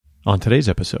on today's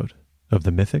episode of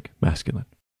The Mythic Masculine.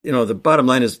 You know, the bottom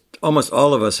line is almost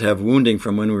all of us have wounding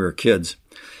from when we were kids.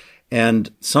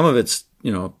 And some of it's,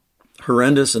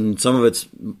 horrendous, and some of it's,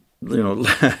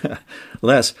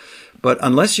 less. But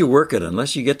unless you work it,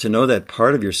 unless you get to know that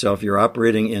part of yourself, you're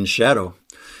operating in shadow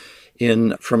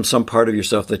from some part of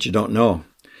yourself that you don't know.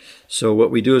 So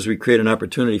what we do is we create an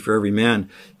opportunity for every man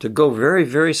to go very,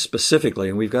 very specifically,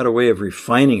 and we've got a way of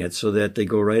refining it so that they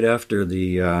go right after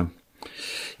the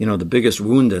biggest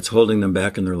wound that's holding them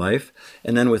back in their life.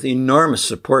 And then with enormous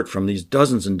support from these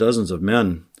dozens and dozens of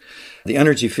men, the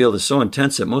energy field is so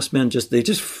intense that most men just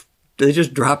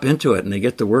drop into it and they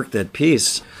get to work that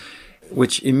piece,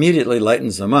 which immediately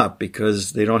lightens them up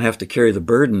because they don't have to carry the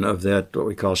burden of that, what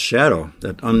we call shadow,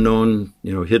 that unknown,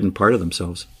 hidden part of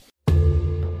themselves.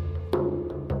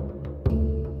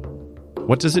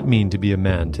 What does it mean to be a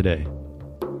man today?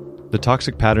 The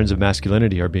toxic patterns of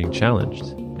masculinity are being challenged,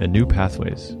 and new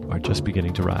pathways are just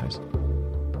beginning to rise.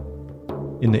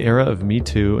 In the era of Me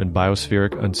Too and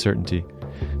biospheric uncertainty,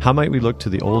 how might we look to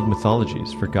the old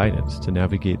mythologies for guidance to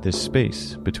navigate this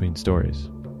space between stories?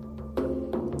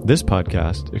 This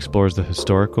podcast explores the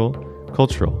historical,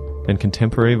 cultural, and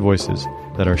contemporary voices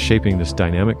that are shaping this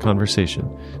dynamic conversation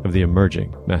of the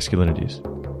emerging masculinities.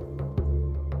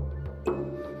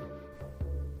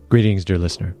 Greetings, dear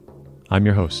listener. I'm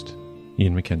your host,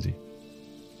 Ian McKenzie.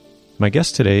 My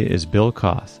guest today is Bill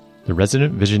Kauth, the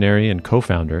resident visionary and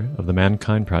co-founder of the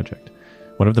ManKind Project,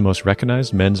 one of the most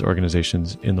recognized men's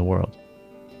organizations in the world.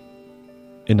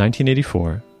 In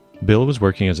 1984, Bill was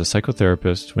working as a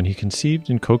psychotherapist when he conceived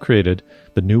and co-created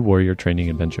the New Warrior Training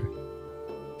Adventure.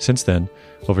 Since then,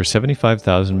 over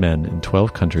 75,000 men in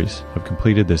 12 countries have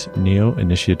completed this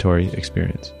neo-initiatory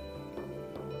experience.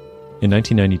 In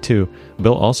 1992,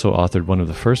 Bill also authored one of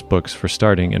the first books for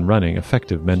starting and running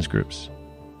effective men's groups,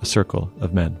 A Circle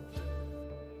of Men.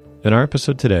 In our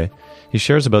episode today, he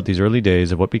shares about these early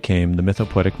days of what became the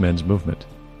mythopoetic men's movement,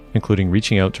 including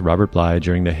reaching out to Robert Bly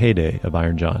during the heyday of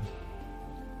Iron John.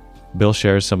 Bill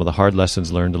shares some of the hard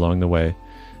lessons learned along the way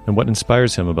and what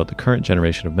inspires him about the current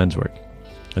generation of men's work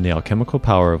and the alchemical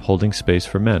power of holding space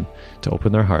for men to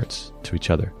open their hearts to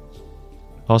each other.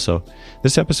 Also,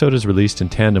 this episode is released in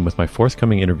tandem with my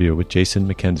forthcoming interview with Jason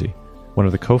McKenzie, one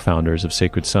of the co-founders of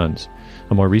Sacred Sons,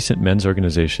 a more recent men's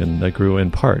organization that grew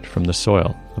in part from the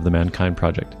soil of the ManKind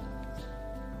Project.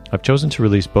 I've chosen to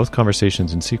release both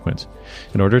conversations in sequence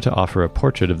in order to offer a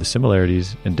portrait of the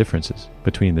similarities and differences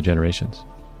between the generations.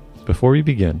 Before we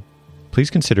begin, please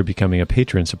consider becoming a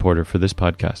Patreon supporter for this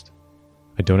podcast.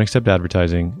 I don't accept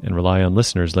advertising and rely on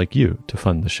listeners like you to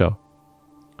fund the show.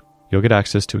 You'll get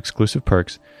access to exclusive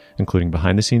perks, including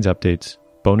behind-the-scenes updates,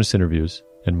 bonus interviews,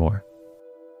 and more.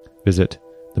 Visit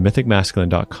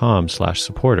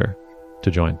themythicmasculine.com/supporter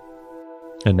to join.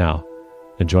 And now,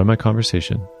 enjoy my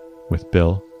conversation with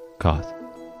Bill Kauth.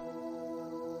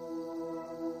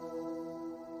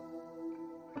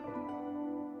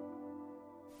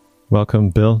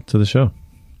 Welcome, Bill, to the show.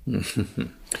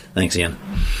 Thanks, Ian.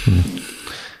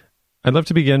 I'd love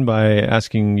to begin by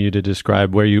asking you to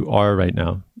describe where you are right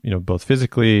now, both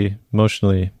physically,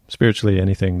 emotionally, spiritually,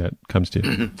 anything that comes to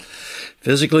you.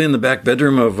 Physically, in the back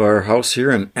bedroom of our house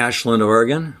here in Ashland,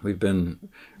 Oregon. We've been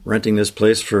renting this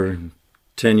place for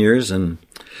 10 years, and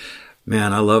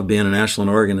man, I love being in Ashland,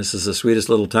 Oregon. This is the sweetest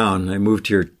little town. I moved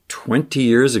here 20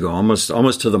 years ago,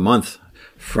 almost to the month,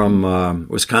 from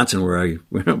Wisconsin, where I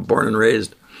was born and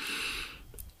raised.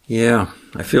 Yeah,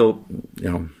 I feel,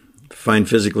 fine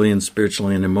physically and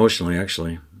spiritually and emotionally,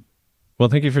 actually. Well,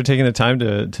 thank you for taking the time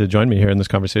to join me here in this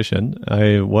conversation.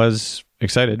 I was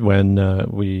excited when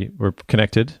we were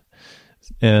connected.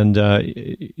 And,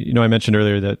 I mentioned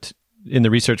earlier that in the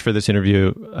research for this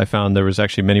interview, I found there was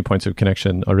actually many points of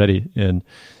connection already in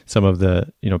some of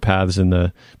the, paths and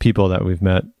the people that we've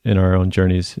met in our own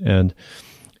journeys. And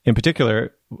in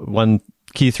particular, one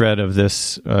key thread of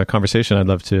this conversation I'd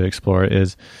love to explore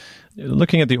is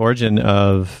looking at the origin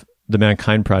of the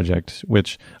ManKind Project,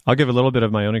 which I'll give a little bit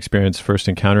of my own experience first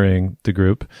encountering the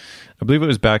group. I believe it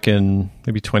was back in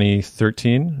maybe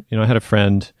 2013. I had a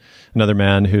friend, another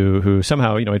man who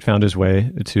somehow, he'd found his way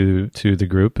to the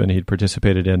group, and he'd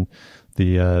participated in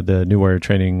the New Warrior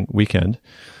Training weekend.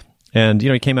 And,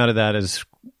 he came out of that as,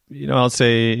 I'll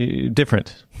say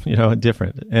different,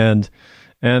 and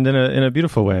in a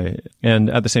beautiful way. And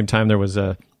at the same time, there was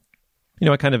a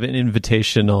kind of an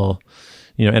invitational,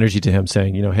 energy to him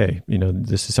saying, hey,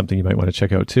 this is something you might want to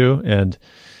check out too. And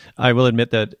I will admit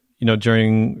that,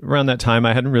 around that time,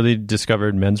 I hadn't really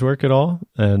discovered men's work at all.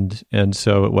 And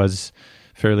so it was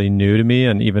fairly new to me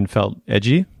and even felt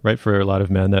edgy, right, for a lot of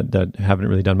men that haven't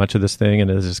really done much of this thing. And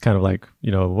it's just kind of like,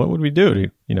 what would we do?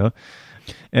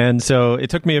 And so it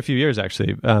took me a few years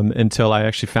actually, until I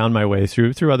actually found my way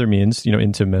through other means,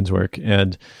 into men's work.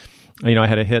 And, I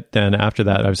had a hit then after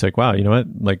that. I was like, wow, you know what?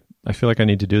 Like, I feel like I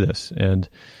need to do this. And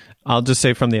I'll just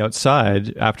say from the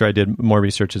outside, after I did more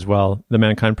research as well, the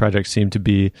ManKind Project seemed to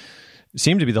be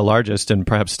the largest and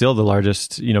perhaps still the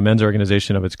largest, men's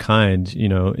organization of its kind,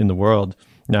 in the world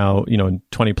now, in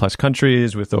 20 plus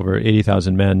countries with over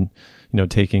 80,000 men,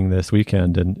 taking this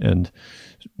weekend and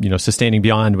sustaining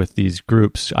beyond with these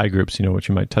groups, groups, which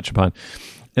you might touch upon.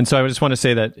 And so I just want to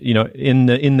say that, in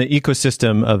the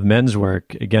ecosystem of men's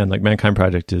work, again, like ManKind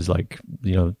Project is like,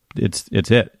 it's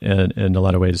it in a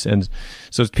lot of ways. And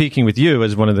so speaking with you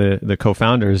as one of the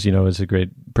co-founders, is a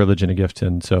great privilege and a gift.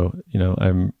 And so,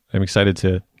 I'm excited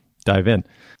to dive in.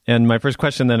 And my first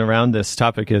question then around this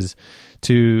topic is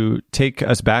to take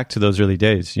us back to those early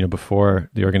days, before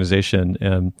the organization.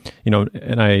 And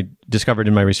I discovered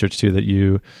in my research too that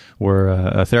you were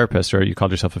a therapist, or you called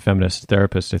yourself a feminist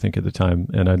therapist, I think at the time.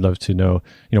 And I'd love to know,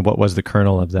 what was the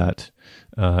kernel of that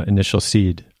initial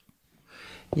seed?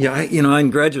 Yeah, in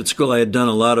graduate school, I had done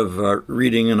a lot of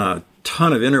reading and a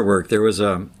ton of inner work. There was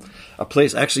a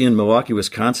place actually in Milwaukee,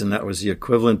 Wisconsin, that was the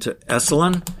equivalent to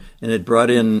Esalen. And it brought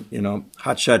in,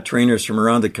 hotshot trainers from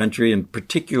around the country, and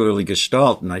particularly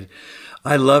Gestalt. And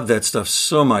I loved that stuff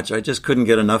so much. I just couldn't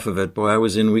get enough of it. Boy, I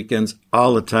was in weekends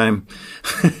all the time.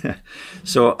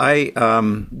 So I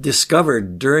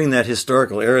discovered during that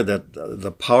historical era that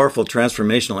the powerful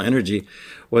transformational energy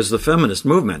was the feminist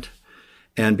movement.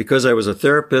 And because I was a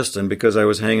therapist and because I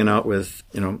was hanging out with,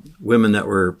 women that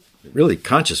were really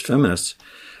conscious feminists,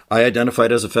 I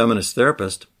identified as a feminist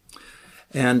therapist.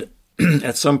 And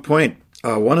at some point,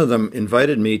 one of them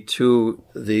invited me to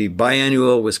the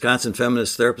biannual Wisconsin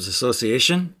Feminist Therapists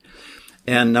Association.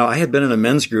 And now I had been in a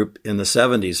men's group in the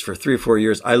 70s for 3 or 4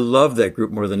 years. I loved that group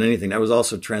more than anything. That was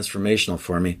also transformational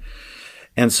for me.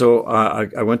 And so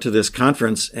I went to this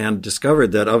conference and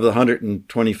discovered that of the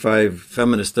 125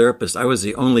 feminist therapists, I was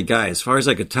the only guy, as far as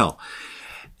I could tell.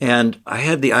 And I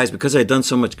had the eyes, because I had done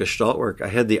so much Gestalt work, I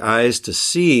had the eyes to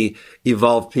see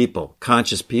evolved people,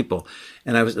 conscious people.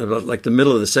 And I was about like the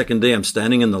middle of the second day, I'm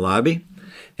standing in the lobby,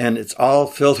 and it's all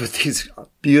filled with these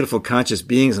beautiful conscious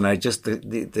beings. And I just,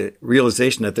 the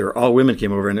realization that they were all women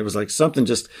came over, and it was like something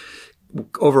just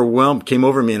overwhelmed came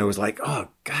over me. And it was like, oh,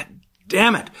 God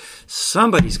damn it.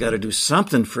 Somebody's got to do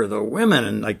something for the women.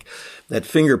 And like that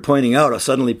finger pointing out, I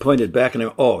suddenly pointed back and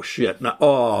I, oh shit. And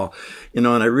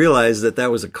I realized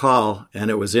that was a call, and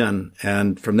it was in.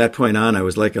 And from that point on, I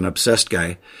was like an obsessed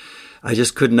guy. I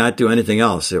just could not do anything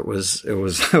else. It was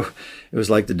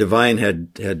like the divine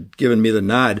had given me the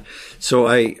nod. So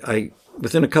I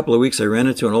within a couple of weeks, I ran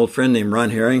into an old friend named Ron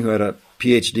Herring, who had a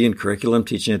PhD in curriculum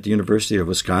teaching at the University of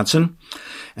Wisconsin.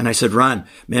 And I said, Ron,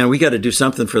 man, we got to do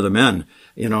something for the men.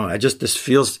 This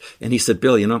feels, and he said,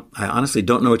 Bill, I honestly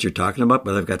don't know what you're talking about,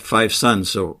 but I've got 5 sons.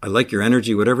 So I like your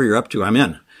energy, whatever you're up to, I'm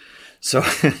in. So,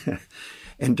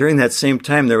 and during that same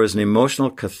time, there was an emotional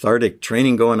cathartic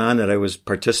training going on that I was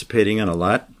participating in a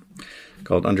lot,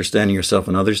 called Understanding Yourself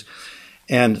and Others.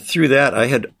 And through that, I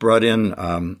had brought in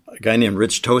a guy named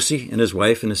Rich Tosi and his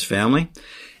wife and his family.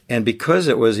 And because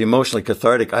it was emotionally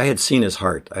cathartic, I had seen his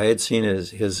heart. I had seen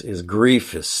his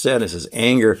grief, his sadness, his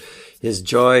anger, his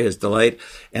joy, his delight.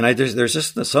 And there's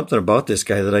just something about this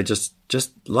guy that I just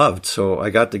loved. So I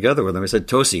got together with him. I said,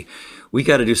 Tosi, we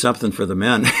got to do something for the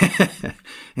men.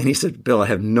 And he said, Bill, I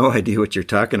have no idea what you're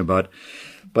talking about,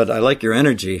 but I like your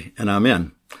energy and I'm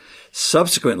in.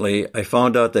 Subsequently, I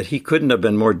found out that he couldn't have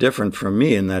been more different from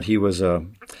me in that he was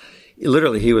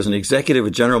he was an executive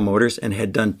with General Motors and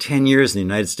had done 10 years in the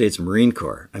United States Marine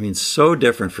Corps. I mean, so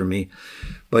different from me.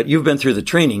 But you've been through the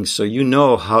training, so you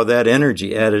know how that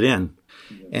energy added in.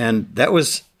 And that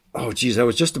was, that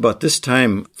was just about this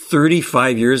time,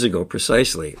 35 years ago,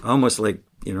 precisely, almost like,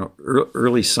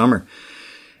 early summer.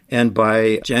 And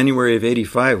by January of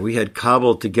 85, we had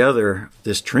cobbled together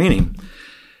this training.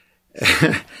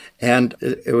 And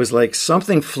it was like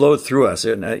something flowed through us.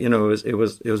 It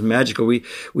was magical.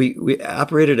 We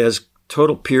operated as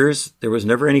total peers. There was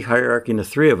never any hierarchy in the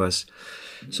 3 of us.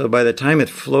 So by the time it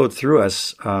flowed through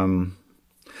us,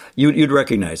 you'd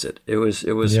recognize it. It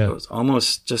was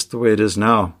almost just the way it is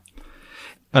now.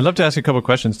 I'd love to ask a couple of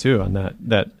questions too on that.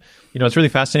 It's really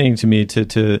fascinating to me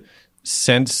to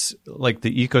sense like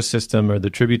the ecosystem or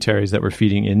the tributaries that we're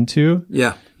feeding into.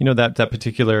 Yeah. That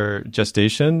particular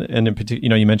gestation. And in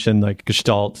particular, you mentioned like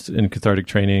Gestalt and cathartic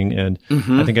training. And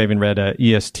I think I even read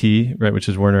EST, right, which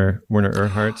is Werner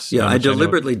Erhardt's. Yeah, I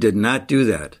deliberately did not do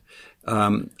that.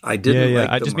 I didn't like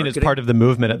I the just mean it's marketing. part of the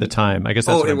movement at the time. I guess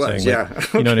that's what I'm saying. Yeah.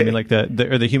 Like, you know what I mean? Like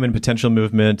the human potential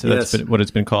movement. That's Yes. what it's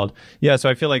been called. Yeah. So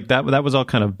I feel like that was all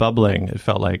kind of bubbling. It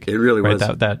felt like It really right,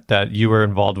 was. that you were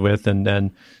involved with, and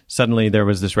then suddenly there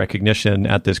was this recognition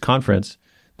at this conference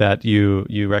that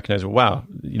you recognize. Wow,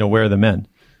 where are the men?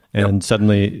 And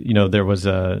suddenly, there was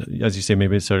as you say,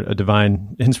 maybe it's a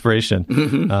divine inspiration.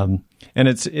 Mm-hmm. And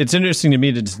it's interesting to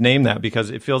me to just name that because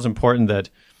it feels important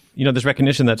that. This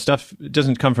recognition that stuff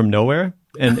doesn't come from nowhere.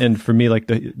 And for me, like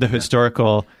the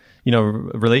historical,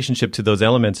 relationship to those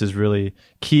elements is really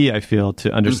key, I feel,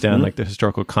 to understand like the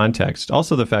historical context.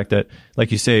 Also the fact that,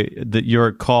 like you say, that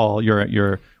your call,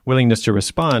 your willingness to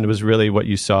respond was really what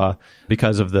you saw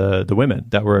because of the women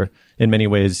that were in many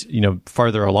ways,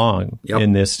 farther along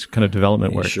in this kind of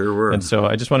development work. Sure were. And so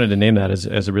I just wanted to name that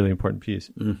as a really important piece.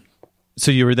 So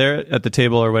you were there at the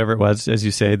table or whatever it was, as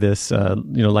you say, this,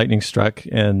 lightning struck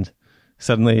and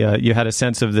suddenly you had a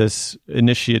sense of this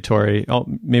initiatory,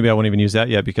 maybe I won't even use that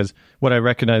yet because what I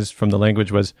recognized from the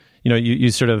language was, you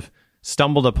sort of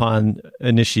stumbled upon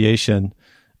initiation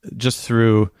just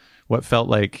through what felt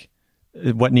like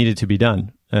what needed to be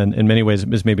done. And in many ways, it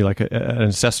was maybe like an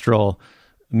ancestral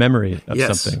memory of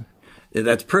something.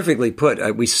 That's perfectly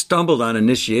put. We stumbled on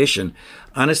initiation.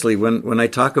 Honestly, when I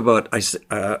talk about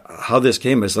how this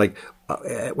came, it's like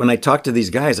when I talked to these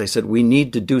guys, I said, we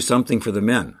need to do something for the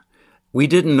men. We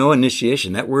didn't know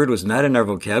initiation. That word was not in our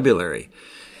vocabulary.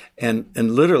 And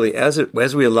literally,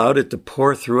 as we allowed it to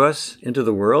pour through us into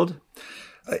the world,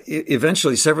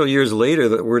 eventually, several years later,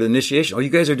 the word initiation, you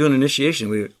guys are doing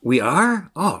initiation. We are?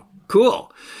 Oh,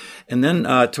 cool. And then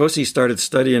Tosi started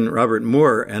studying Robert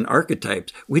Moore and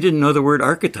archetypes. We didn't know the word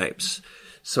archetypes.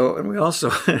 So, and we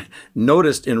also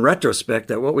noticed in retrospect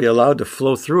that what we allowed to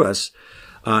flow through us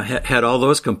had all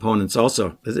those components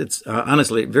also. It's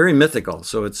honestly very mythical,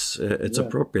 so it's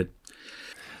appropriate.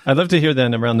 I'd love to hear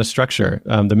then around the structure,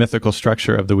 the mythical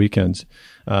structure of the weekends,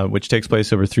 which takes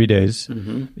place over 3 days,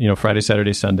 Friday,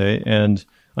 Saturday, Sunday. And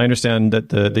I understand that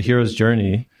the hero's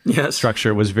journey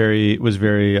structure was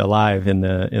very alive in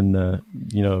the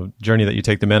journey that you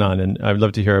take the men on. And I'd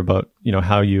love to hear about,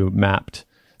 how you mapped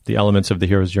the elements of the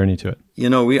hero's journey to it.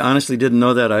 We honestly didn't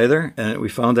know that either. And we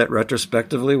found that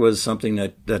retrospectively was something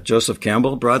that Joseph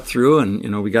Campbell brought through.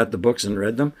 And, we got the books and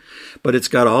read them. But it's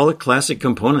got all the classic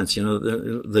components,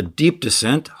 the deep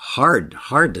descent, hard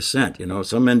descent.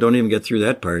 Some men don't even get through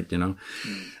that part,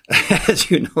 As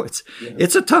you know,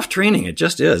 it's a tough training. It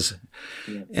just is.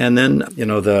 Yeah. And then,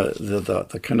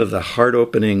 the kind of the heart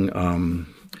opening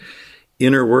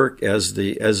inner work as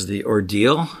the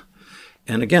ordeal.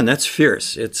 And again, that's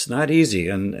fierce. It's not easy.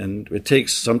 And it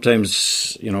takes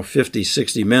sometimes, 50,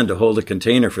 60 men to hold a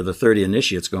container for the 30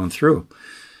 initiates going through.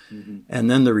 Mm-hmm. And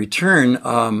then the return,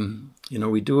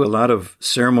 we do a lot of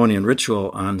ceremony and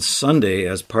ritual on Sunday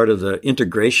as part of the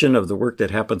integration of the work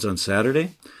that happens on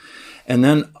Saturday. And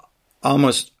then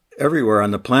almost everywhere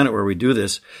on the planet where we do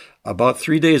this, about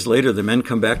 3 days later, the men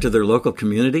come back to their local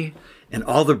community and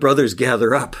all the brothers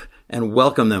gather up and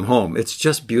welcome them home. It's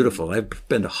just beautiful. I've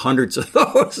been to hundreds of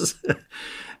those.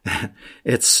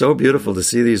 It's so beautiful to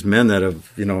see these men that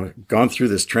have, gone through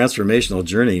this transformational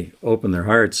journey open their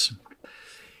hearts.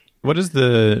 What is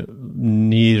the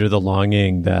need or the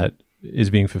longing that is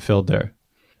being fulfilled there?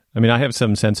 I mean, I have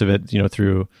some sense of it,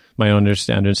 through my own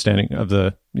understanding of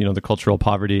the, the cultural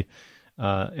poverty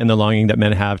and the longing that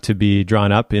men have to be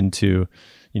drawn up into,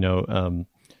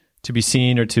 to be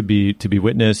seen or to be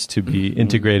witnessed, to be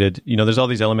integrated. There's all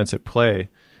these elements at play.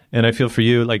 And I feel for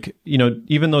you, like,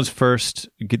 even the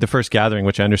first gathering,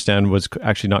 which I understand was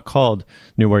actually not called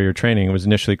New Warrior Training, it was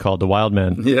initially called the Wild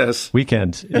Men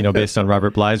Weekend, based on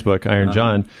Robert Bly's book, Iron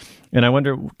John. And I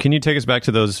wonder, can you take us back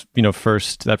to those,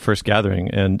 that first gathering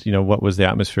and, what was the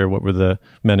atmosphere? What were the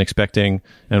men expecting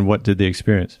and what did they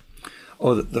experience?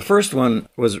 Oh, the first one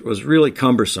was really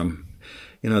cumbersome.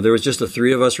 There was just the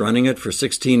three of us running it for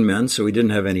 16 men, so we didn't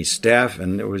have any staff,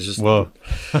 and it was just... Whoa.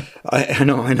 I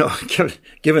know.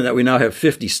 Given that we now have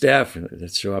 50 staff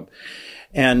that show up.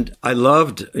 And I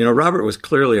loved, Robert was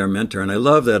clearly our mentor, and I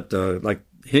love that,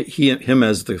 him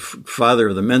as the father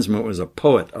of the men's movement was a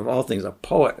poet, of all things, a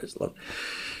poet.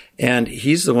 And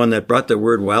he's the one that brought the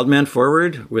word wild man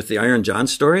forward with the Iron John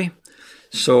story.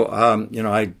 So,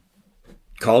 I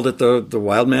called it the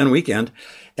Wild Man Weekend.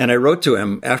 And I wrote to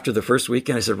him after the first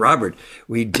weekend. I said, Robert,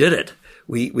 we did it.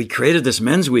 We created this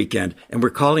men's weekend, and we're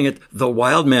calling it the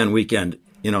Wild Man Weekend,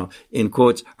 in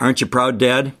quotes, aren't you proud,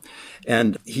 Dad?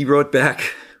 And he wrote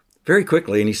back very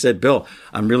quickly, and he said, Bill,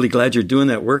 I'm really glad you're doing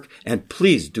that work. And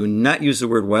please do not use the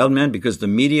word wild man because the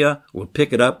media will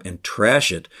pick it up and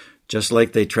trash it, just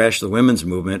like they trashed the women's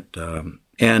movement.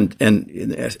 And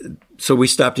so we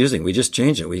stopped using it. We just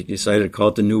changed it. We decided to call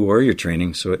it the New Warrior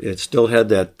Training. So it still had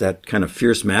that kind of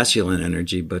fierce masculine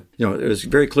energy, but it was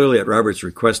very clearly at Robert's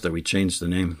request that we changed the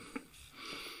name.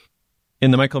 In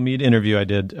the Michael Meade interview I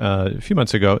did a few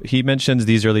months ago, he mentions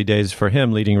these early days for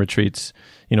him leading retreats,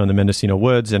 in the Mendocino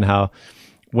woods, and how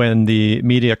when the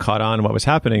media caught on what was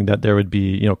happening, that there would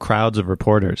be, crowds of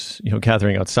reporters,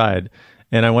 gathering outside.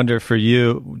 And I wonder for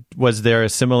you, was there a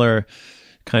similar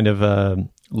kind of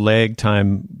lag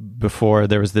time before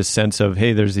there was this sense of,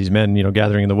 hey, there's these men,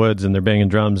 gathering in the woods and they're banging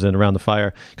drums and around the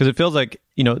fire? Because it feels like,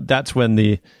 that's when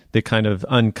the kind of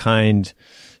unkind,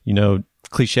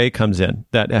 cliche comes in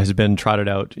that has been trotted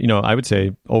out, I would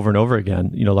say over and over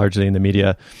again, largely in the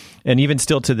media. And even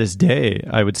still to this day,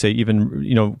 I would say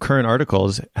even, current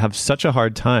articles have such a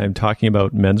hard time talking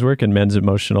about men's work and men's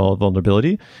emotional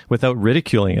vulnerability without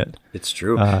ridiculing it. It's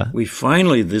true. We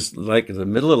finally, like the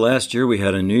middle of last year, we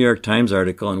had a New York Times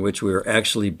article in which we were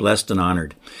actually blessed and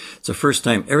honored. It's the first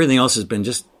time. Everything else has been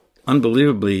just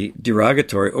unbelievably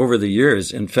derogatory over the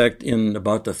years. In fact, in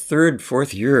about the third,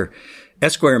 fourth year,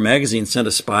 Esquire magazine sent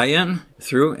a spy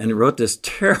through and wrote this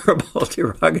terrible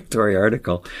derogatory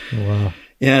article. Wow.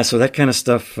 Yeah, so that kind of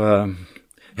stuff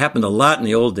happened a lot in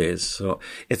the old days. So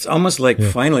it's almost like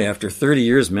finally, after 30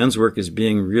 years, men's work is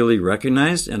being really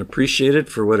recognized and appreciated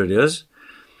for what it is.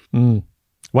 Mm.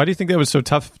 Why do you think that was so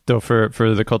tough, though, for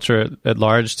the culture at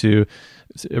large to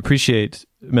appreciate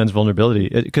men's vulnerability?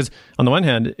 Because on the one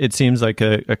hand, it seems like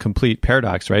a complete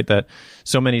paradox, right? That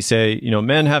so many say,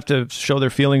 men have to show their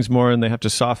feelings more and they have to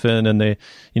soften and they,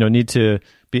 need to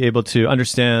be able to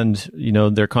understand,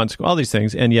 their consequences, all these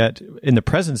things. And yet in the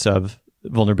presence of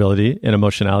vulnerability and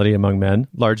emotionality among men,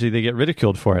 largely they get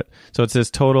ridiculed for it. So it's this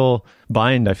total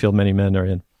bind I feel many men are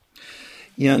in.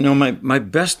 Yeah, no, my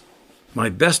best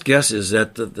guess is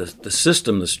that the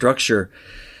system, the structure,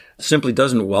 simply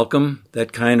doesn't welcome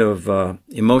that kind of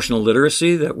emotional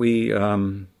literacy that we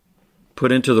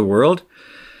put into the world,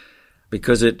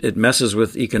 because it messes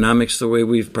with economics the way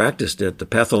we've practiced it. The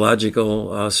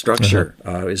pathological structure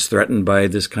is threatened by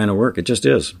this kind of work. It just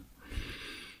is.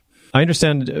 I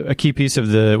understand a key piece of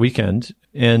the weekend,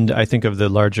 and I think of the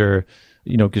larger,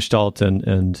 Gestalt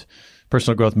and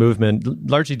personal growth movement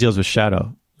largely deals with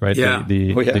shadow, right? Yeah.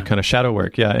 The kind of shadow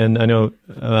work. Yeah. And I know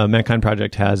ManKind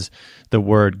Project has the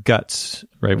word guts,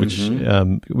 right? Which,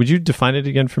 would you define it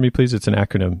again for me, please? It's an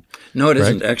acronym. No, it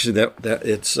isn't. Actually, that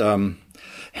it's,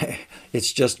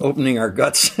 it's just opening our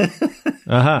guts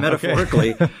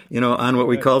metaphorically, on what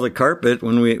we call the carpet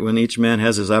when each man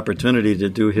has his opportunity to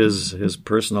do his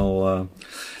personal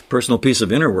piece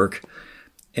of inner work.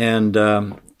 And,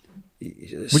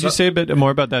 would you say a bit more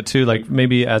about that too? Like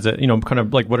maybe as a, kind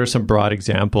of like what are some broad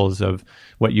examples of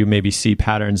what you maybe see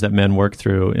patterns that men work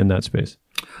through in that space?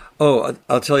 Oh,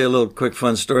 I'll tell you a little quick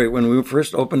fun story. When we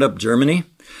first opened up Germany,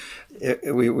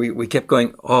 we kept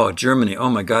going, oh, Germany, oh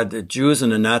my God, the Jews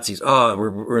and the Nazis, oh,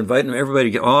 we're inviting everybody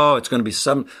to get, oh, it's going to be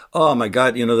some, oh my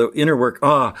God, the inner work,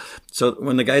 oh. So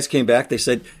when the guys came back, they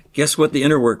said, guess what the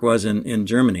inner work was in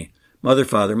Germany? Mother,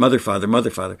 father, mother, father, mother,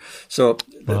 father. So,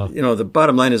 wow. The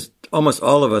bottom line is almost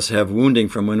all of us have wounding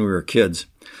from when we were kids.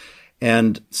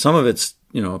 And some of it's,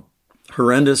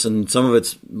 horrendous and some of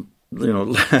it's,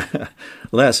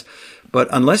 less. But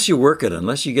unless you work it,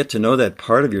 unless you get to know that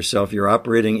part of yourself, you're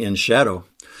operating in shadow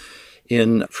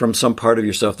from some part of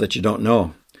yourself that you don't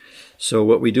know. So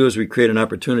what we do is we create an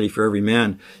opportunity for every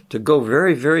man to go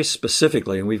very, very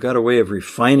specifically. And we've got a way of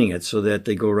refining it so that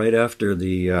they go right after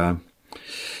the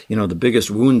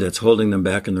biggest wound that's holding them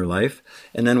back in their life.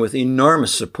 And then with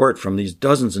enormous support from these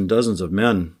dozens and dozens of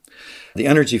men, the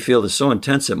energy field is so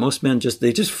intense that most men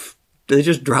they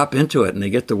just drop into it and they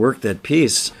get to work that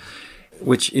piece,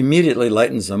 which immediately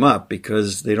lightens them up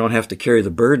because they don't have to carry the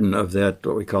burden of that,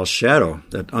 what we call shadow,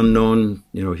 that unknown,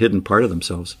 hidden part of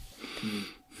themselves.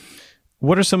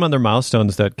 What are some other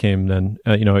milestones that came then?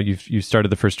 You started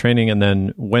the first training, and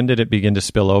then when did it begin to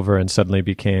spill over and suddenly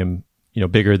became,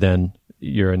 bigger than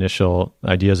your initial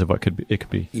ideas of what it could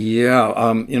be?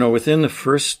 Yeah. Within the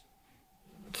first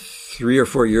 3 or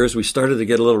 4 years, we started to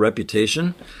get a little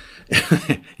reputation,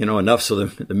 enough so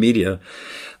the media.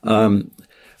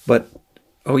 But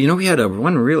we had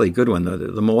one really good one.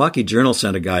 The Milwaukee Journal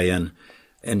sent a guy in,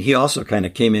 and he also kind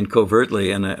of came in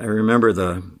covertly. And I remember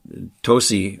the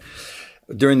Tosi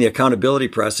during the accountability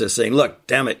process saying, look,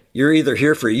 damn it, you're either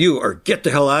here for you or get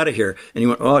the hell out of here. And he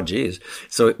went, oh, geez.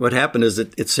 So what happened is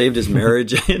it saved his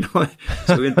marriage.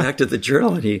 So we went back to the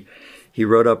Journal, and he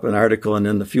wrote up an article. And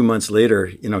then a few months later,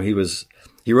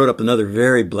 he wrote up another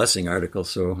very blessing article.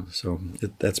 So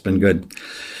that's been good.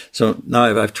 So now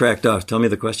I've tracked off. Tell me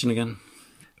the question again.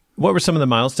 What were some of the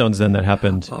milestones then that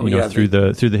happened, through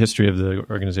the history of the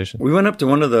organization? We went up to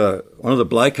one of the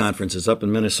Bly conferences up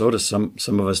in Minnesota. Some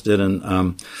of us did,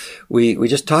 and we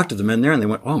just talked to the men there, and they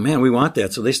went, "Oh man, we want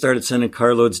that." So they started sending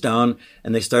carloads down,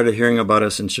 and they started hearing about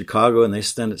us in Chicago, and they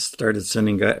started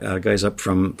sending guys up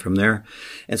from there,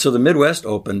 and so the Midwest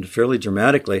opened fairly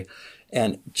dramatically.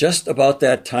 And just about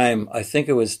that time, I think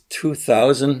it was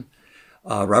 2000,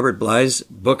 Robert Bly's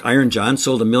book Iron John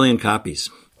sold 1 million copies.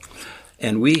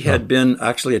 And we had been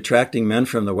actually attracting men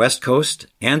from the West Coast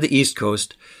and the East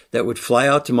Coast that would fly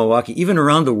out to Milwaukee. Even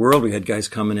around the world, we had guys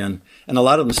coming in. And a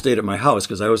lot of them stayed at my house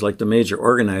because I was like the major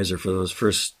organizer for those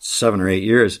first 7 or 8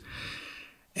 years.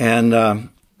 And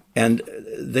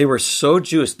they were so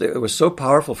juiced. It was so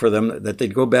powerful for them that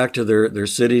they'd go back to their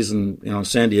cities in,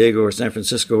 San Diego or San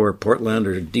Francisco or Portland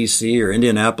or DC or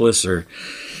Indianapolis or,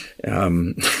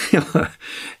 and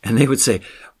they would say,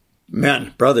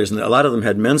 "Men, brothers," and a lot of them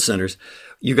had men's centers.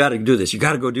 "You got to do this. You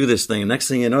got to go do this thing." And next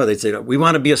thing you know, they'd say, "We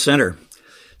want to be a center."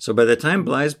 So by the time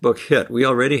Bly's book hit, we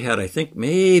already had, I think,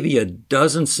 maybe a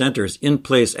dozen centers in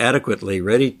place adequately,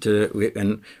 ready to,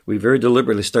 and we very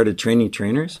deliberately started training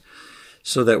trainers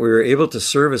so that we were able to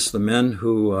service the men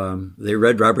who, they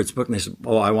read Robert's book and they said,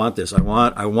 "Oh, I want this. I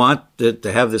want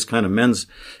to have this kind of men's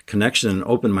connection and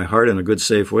open my heart in a good,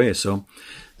 safe way." So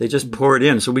they just poured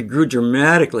in. So we grew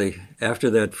dramatically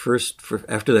after that first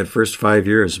 5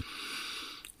 years.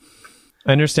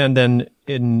 I understand then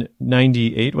in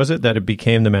 98, was it, that it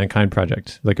became the ManKind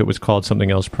Project? Like it was called something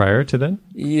else prior to then?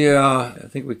 Yeah, I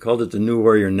think we called it the New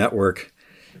Warrior Network.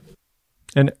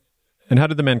 And how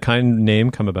did the ManKind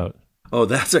name come about? Oh,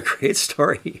 that's a great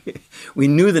story. We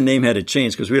knew the name had to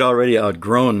change because we'd already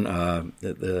outgrown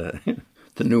the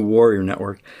New Warrior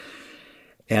Network.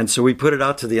 And so we put it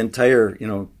out to the entire,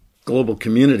 global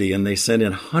community, and they sent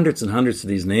in hundreds and hundreds of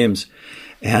these names.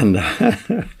 And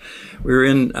we were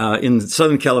in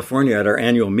Southern California at our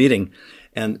annual meeting,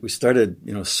 and we started,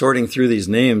 sorting through these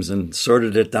names and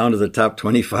sorted it down to the top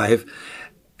 25.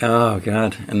 Oh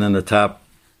God! And then the top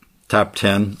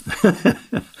 10,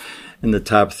 and the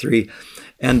top 3,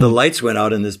 and the lights went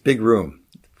out in this big room.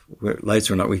 Lights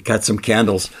went out. We got some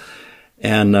candles,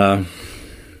 and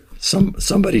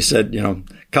somebody said,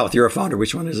 "Kauth, you're a founder.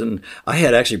 Which one is it?" And I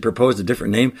had actually proposed a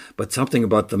different name, but something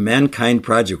about the ManKind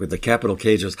Project with the capital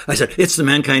K. I said, "It's the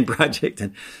ManKind Project,"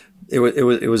 and it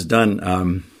was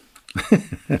done.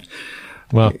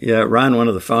 Wow. Yeah, Ron, one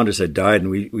of the founders, had died,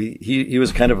 and he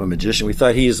was kind of a magician. We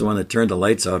thought he's the one that turned the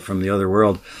lights out from the other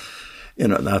world.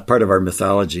 Not part of our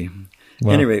mythology.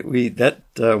 Wow. Anyway,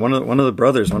 one of the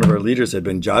brothers, one of our leaders, had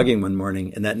been jogging one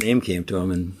morning, and that name came to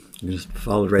him, and we just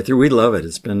followed right through. We love it.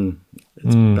 It's been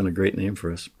a great name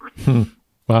for us.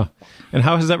 Wow. And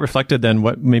how has that reflected then?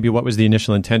 What was the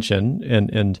initial intention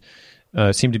and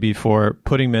seemed to be for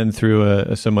putting men through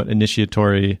a somewhat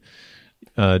initiatory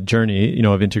journey,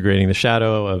 of integrating the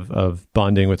shadow, of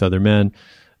bonding with other men.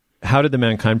 How did the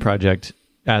ManKind Project,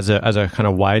 as a kind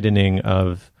of widening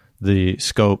of the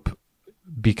scope,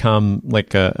 become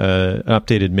like an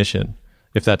updated mission,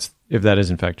 if that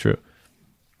is in fact true?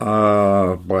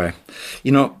 Boy.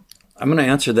 I'm going to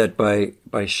answer that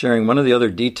by sharing one of the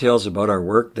other details about our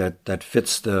work that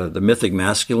fits the mythic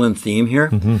masculine theme here.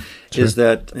 Mm-hmm. Sure. Is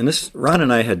that, and this, Ron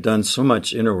and I had done so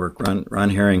much inner work, Ron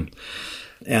Herring,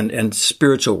 and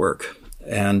spiritual work.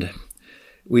 And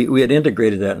we had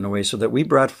integrated that in a way so that we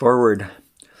brought forward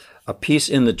a piece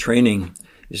in the training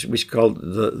we called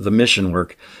the mission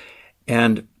work.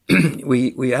 And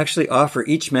we actually offer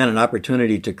each man an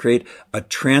opportunity to create a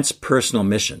transpersonal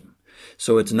mission.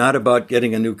 So it's not about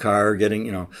getting a new car,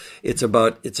 it's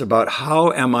about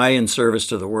how am I in service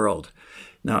to the world?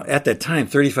 Now, at that time,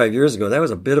 35 years ago, that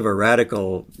was a bit of a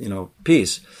radical,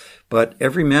 piece. But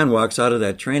every man walks out of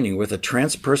that training with a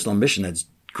transpersonal mission that's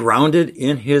grounded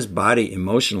in his body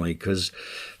emotionally, because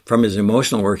from his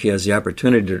emotional work, he has the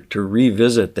opportunity to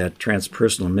revisit that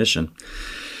transpersonal mission.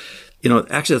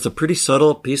 Actually, that's a pretty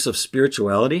subtle piece of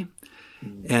spirituality,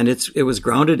 and it was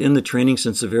grounded in the training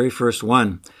since the very first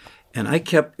one. And I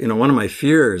kept, one of my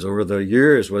fears over the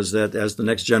years was that as the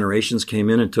next generations came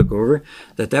in and took over,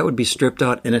 that would be stripped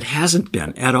out, and it hasn't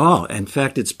been at all. In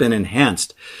fact, it's been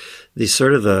enhanced.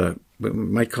 What we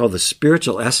might call the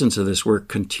spiritual essence of this work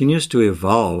continues to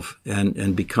evolve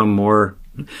and become more,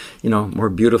 more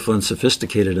beautiful and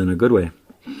sophisticated in a good way.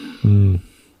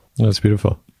 That's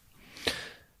beautiful.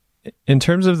 In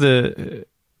terms of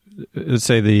let's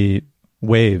say the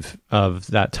wave of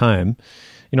that time,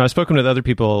 I've spoken with other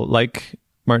people like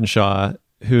Martin Shaw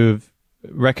who've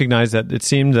recognized that it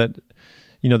seemed that,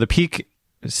 the peak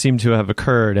seemed to have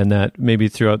occurred, and that maybe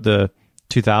throughout the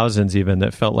 2000s even,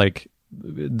 that felt like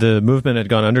the movement had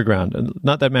gone underground.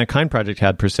 Not that ManKind Project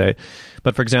had per se,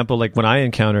 but for example, like when I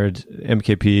encountered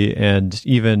MKP and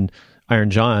even Iron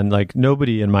John, like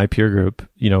nobody in my peer group,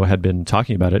 had been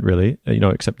talking about it really,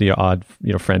 except the odd,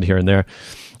 friend here and there.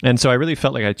 And so I really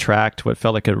felt like I tracked what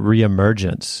felt like a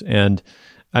reemergence. And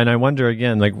I wonder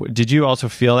again, like, did you also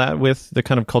feel that with the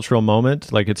kind of cultural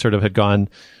moment? Like it sort of had gone,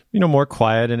 more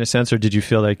quiet in a sense, or did you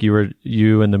feel like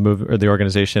you and the move or the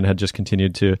organization had just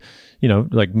continued to,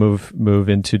 like move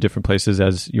into different places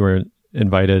as you were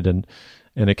invited and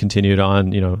it continued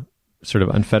on, sort of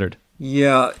unfettered?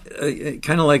 Yeah,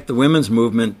 kind of like the women's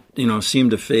movement,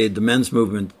 seemed to fade. The men's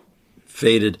movement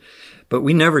faded, but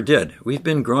we never did. We've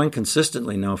been growing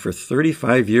consistently now for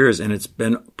 35 years, and it's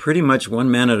been pretty much one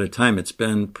man at a time. It's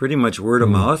been pretty much word of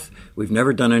mouth. We've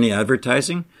never done any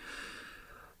advertising.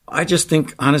 I just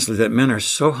think, honestly, that men are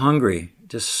so hungry,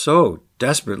 just so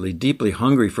desperately, deeply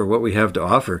hungry for what we have to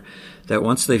offer, that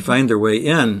once they find their way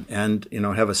in and,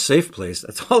 have a safe place,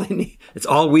 that's all they need. It's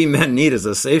all we men need is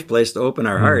a safe place to open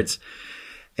our hearts.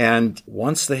 And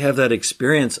once they have that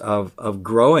experience of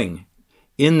growing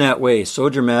in that way so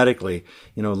dramatically,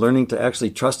 learning to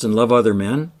actually trust and love other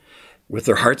men with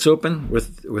their hearts open,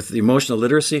 with the emotional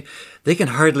literacy, they can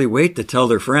hardly wait to tell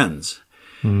their friends.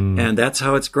 And that's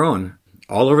how it's grown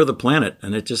all over the planet.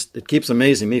 And it keeps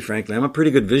amazing me, frankly. I'm a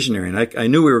pretty good visionary. And I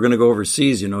knew we were going to go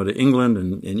overseas, to England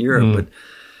and Europe. But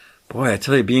boy, I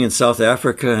tell you, being in South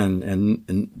Africa and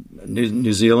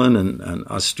New Zealand and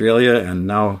Australia, and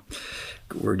now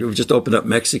we've just opened up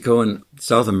Mexico, and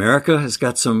South America has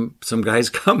got some guys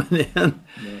coming in.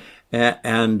 Yeah.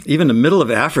 And even the middle of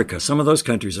Africa, some of those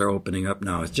countries are opening up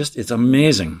now. It's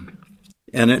amazing.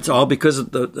 And it's all because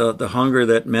of the hunger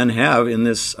that men have in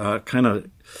this kind of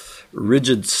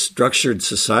rigid, structured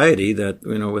society that,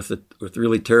 with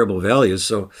really terrible values.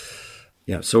 So,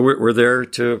 yeah, so we're there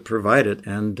to provide it.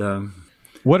 And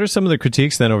what are some of the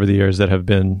critiques then over the years that have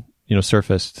been,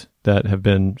 surfaced, that have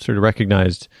been sort of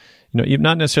recognized,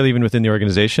 not necessarily even within the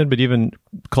organization, but even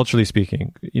culturally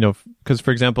speaking, because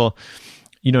for example,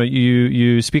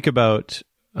 you speak about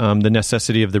the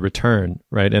necessity of the return,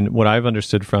 right? And what I've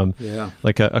understood from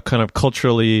like a kind of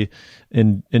culturally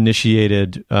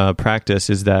initiated practice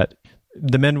is that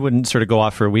the men wouldn't sort of go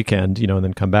off for a weekend, and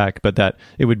then come back, but that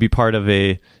it would be part of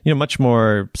a, much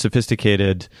more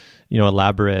sophisticated,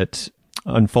 elaborate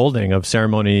unfolding of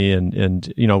ceremony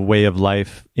and way of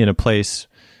life in a place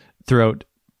throughout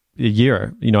a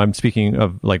year. I'm speaking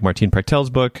of like Martine Prechtel's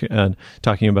book and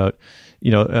talking about,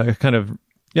 a kind of,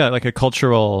 like a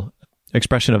cultural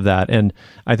expression of that. And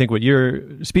I think what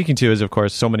you're speaking to is, of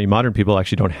course, so many modern people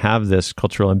actually don't have this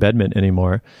cultural embedment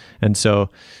anymore. And so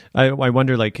I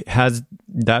wonder, like, has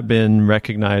that been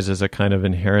recognized as a kind of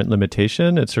inherent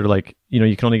limitation? It's sort of like,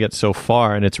 you can only get so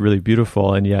far, and it's really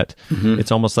beautiful. And yet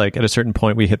it's almost like at a certain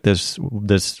point we hit this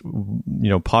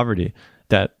poverty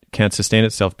that can't sustain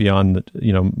itself beyond,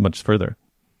 much further.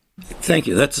 Thank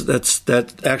you.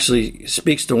 That actually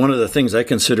speaks to one of the things I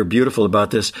consider beautiful about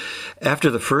this.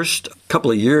 After the first couple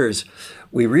of years,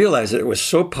 we realized that it was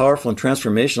so powerful and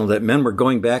transformational that men were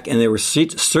going back and they were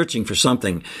searching for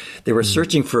something. They were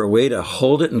searching for a way to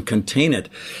hold it and contain it.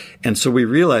 And so we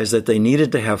realized that they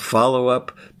needed to have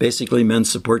follow-up, basically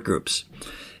men's support groups.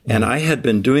 And I had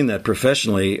been doing that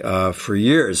professionally for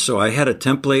years. So I had a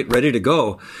template ready to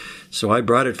go. So I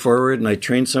brought it forward and I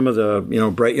trained some of the,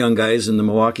 bright young guys in the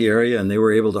Milwaukee area, and they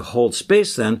were able to hold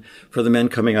space then for the men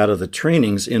coming out of the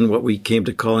trainings in what we came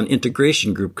to call an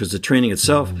integration group, because the training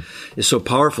itself is so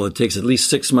powerful. It takes at least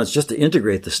 6 months just to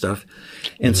integrate the stuff.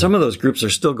 And some of those groups are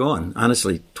still going,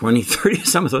 honestly, 20, 30,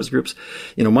 some of those groups,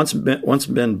 once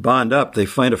men bond up, they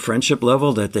find a friendship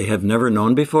level that they have never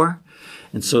known before.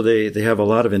 And so they have a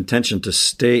lot of intention to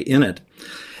stay in it.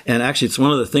 And actually, it's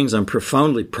one of the things I'm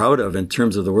profoundly proud of in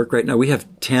terms of the work right now. We have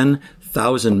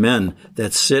 10,000 men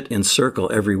that sit in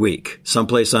circle every week,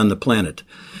 someplace on the planet.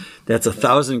 That's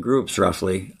 1,000 groups,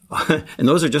 roughly. And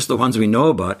those are just the ones we know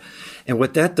about. And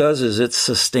what that does is it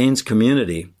sustains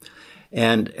community.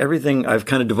 And everything I've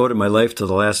kind of devoted my life to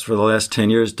for the last 10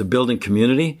 years to building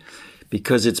community,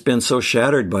 because it's been so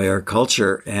shattered by our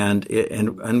culture. And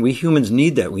we humans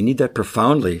need that. We need that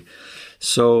profoundly.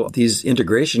 So these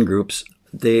integration groups,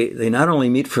 they not only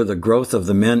meet for the growth of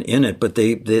the men in it, but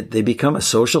they become a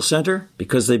social center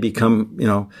because they become,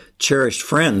 cherished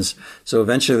friends. So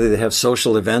eventually they have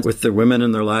social events with their women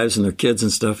in their lives and their kids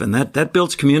and stuff. And that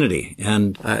builds community.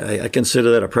 And I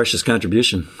consider that a precious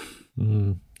contribution.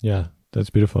 Yeah, that's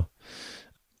beautiful.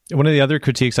 One of the other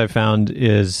critiques I found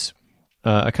is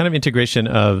a kind of integration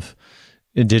of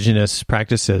indigenous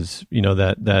practices,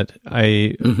 that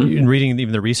I, in reading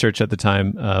even the research at the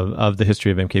time of the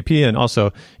history of MKP, and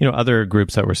also, other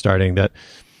groups that were starting, that,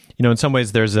 in some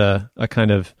ways there's a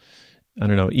kind of, I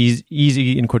don't know,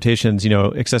 easy in quotations,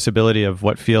 accessibility of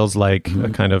what feels like a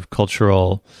kind of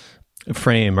cultural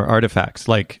frame or artifacts,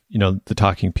 like, the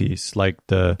talking piece, like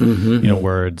the,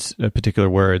 words, particular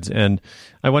words. And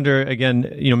I wonder,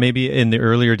 again, maybe in the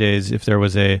earlier days, if there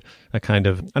was a kind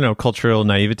of, I don't know, cultural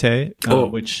naivete,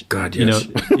 which, God, yes.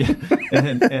 Yeah,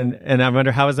 and I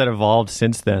wonder how has that evolved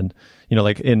since then,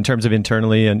 like in terms of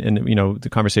internally and the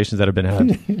conversations that have been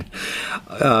had.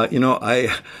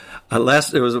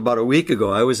 It was about a week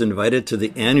ago, I was invited to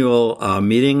the annual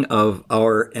meeting of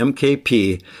our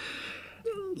MKP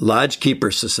Lodge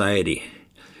Keeper Society.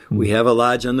 We have a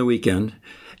lodge on the weekend,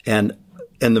 and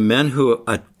the men who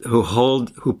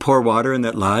pour water in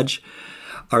that lodge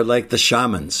are like the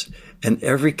shamans. And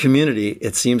every community,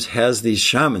 it seems, has these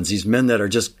shamans, these men that are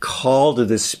just called to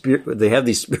this spirit. They have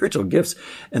these spiritual gifts,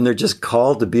 and they're just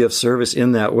called to be of service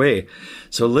in that way.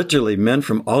 So literally, men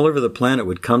from all over the planet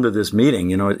would come to this meeting.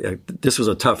 This was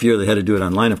a tough year. They had to do it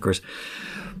online, of course.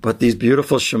 But these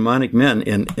beautiful shamanic men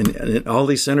in all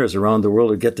these centers around the world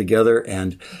would get together,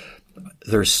 and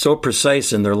they're so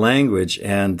precise in their language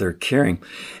and they're caring.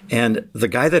 And the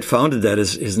guy that founded that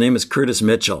his name is Curtis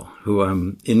Mitchell, who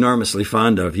I'm enormously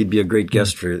fond of. He'd be a great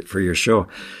guest for your show.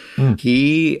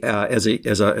 He, as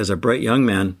a bright young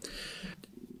man,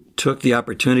 took the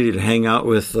opportunity to hang out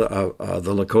with the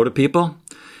Lakota people.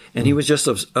 And he was just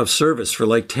of service for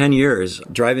like 10 years,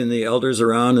 driving the elders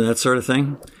around and that sort of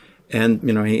thing. And,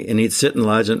 he'd sit in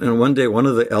lodge. And one day, one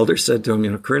of the elders said to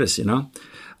him, Curtis,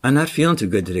 I'm not feeling too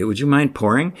good today. Would you mind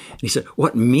pouring? And he said,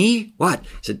 what, me? What?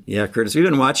 He said, yeah, Curtis, we've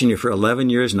been watching you for 11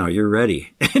 years now. You're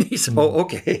ready. And he said, oh,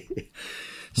 okay.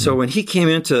 So when he came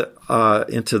into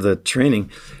the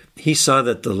training, he saw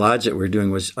that the lodge that we're doing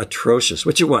was atrocious,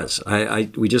 which it was.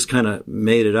 We just kind of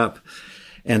made it up.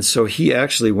 And so he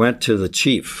actually went to the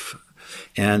chief.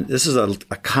 And this is a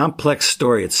complex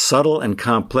story. It's subtle and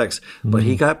complex, but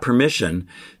he got permission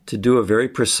to do a very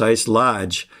precise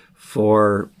lodge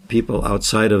for people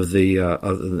outside of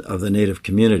the native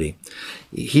community.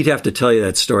 He'd have to tell you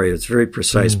that story. It's very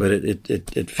precise, but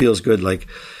it feels good. Like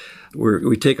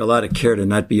we take a lot of care to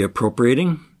not be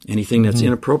appropriating anything that's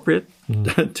inappropriate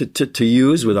to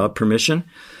use without permission.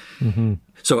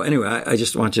 So anyway, I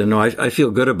just want you to know, I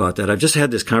feel good about that. I've just had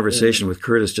this conversation with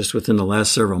Curtis just within the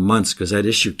last several months, because that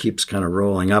issue keeps kind of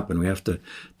rolling up and we have to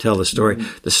tell the story.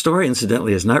 The story,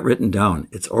 incidentally, is not written down.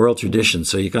 It's oral tradition.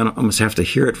 So you kind of almost have to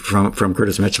hear it from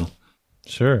Curtis Mitchell.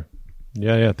 Sure.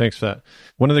 Yeah. Thanks for that.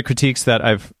 One of the critiques that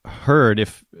I've heard,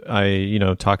 if I,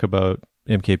 talk about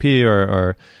MKP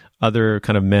or other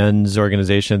kind of men's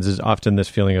organizations, is often this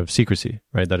feeling of secrecy,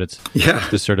 right? That it's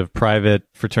this sort of private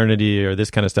fraternity or this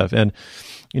kind of stuff. And,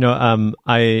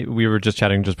 we were just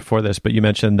chatting just before this, but you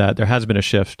mentioned that there has been a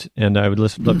shift, and I would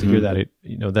love to hear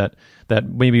that, that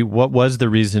maybe what was the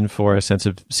reason for a sense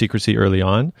of secrecy early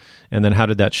on? And then how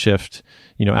did that shift,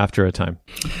 after a time?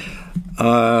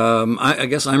 I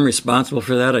guess I'm responsible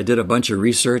for that. I did a bunch of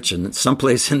research, and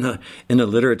someplace in the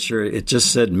literature, it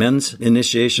just said men's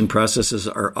initiation processes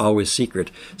are always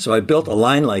secret. So I built a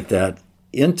line like that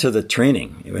into the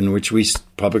training, in which we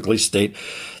publicly state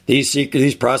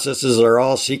these processes are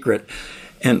all secret.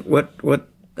 And when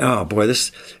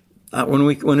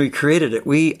we created it,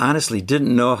 we honestly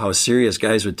didn't know how serious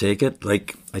guys would take it.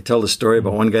 Like, I tell the story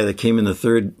about one guy that came in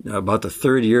about the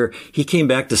third year. He came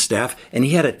back to staff and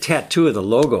he had a tattoo of the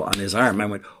logo on his arm. I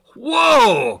went,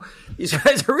 whoa, these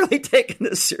guys are really taking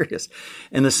this serious.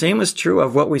 And the same was true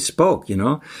of what we spoke,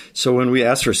 So when we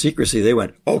asked for secrecy, they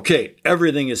went, okay,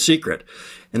 everything is secret.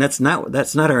 And that's not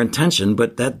our intention,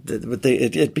 but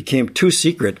it became too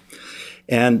secret.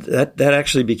 And that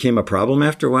actually became a problem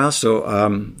after a while.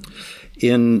 So,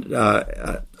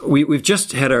 we've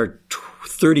just had our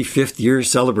 35th year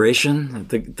celebration,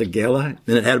 the gala,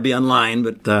 and it had to be online,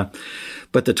 but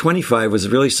the 25 was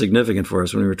really significant for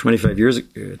us when we were 25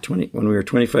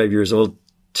 years old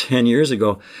 10 years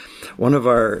ago. One of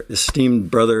our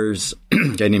esteemed brothers,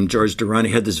 a guy named George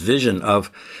Durrani, had this vision of,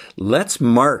 let's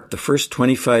mark the first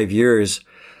 25 years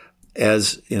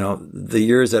as, the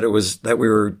years that we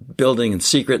were building in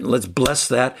secret, and let's bless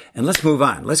that and let's move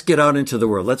on. Let's get out into the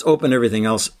world. Let's open everything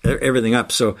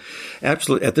up. So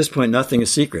absolutely, at this point, nothing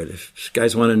is secret. If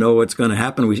guys want to know what's going to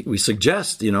happen, we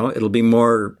suggest, it'll be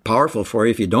more powerful for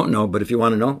you if you don't know, but if you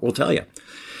want to know, we'll tell you.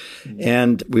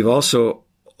 And we've also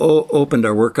opened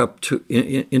our work up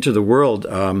into the world,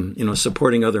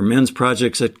 supporting other men's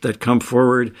projects that come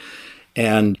forward.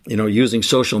 and, using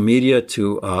social media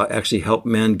to actually help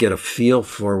men get a feel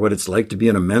for what it's like to be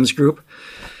in a men's group.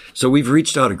 So we've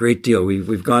reached out a great deal.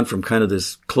 We've gone from kind of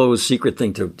this closed secret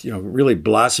thing to, really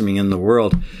blossoming in the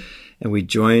world. And we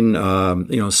join,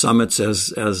 summits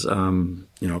as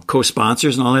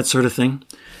co-sponsors and all that sort of thing.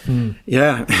 Mm.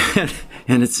 Yeah.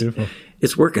 And it's beautiful.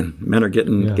 It's working. Men are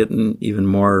getting even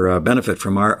more benefit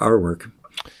from our work.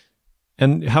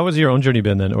 And how has your own journey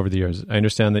been then over the years? I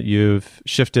understand that you've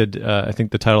shifted. I think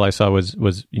the title I saw was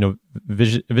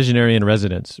visionary in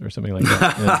residence or something like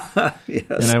that. Yes.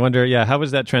 And I wonder, how was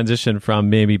that transition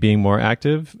from maybe being more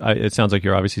active? It sounds like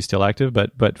you're obviously still active,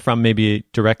 but from maybe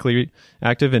directly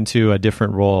active into a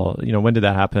different role. When did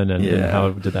that happen, and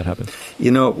how did that happen?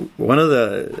 One of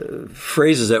the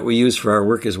phrases that we use for our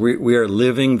work is we are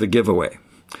living the giveaway.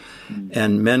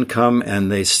 And men come and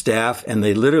they staff and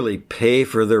they literally pay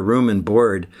for their room and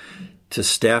board to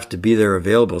staff to be there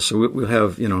available. So we'll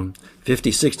have,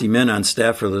 50, 60 men on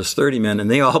staff for those 30 men,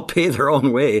 and they all pay their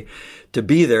own way to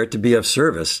be there, to be of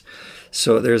service.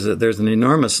 So there's an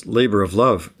enormous labor of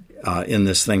love in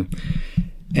this thing.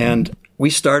 And we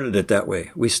started it that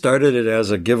way. We started it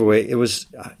as a giveaway. It was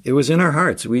in our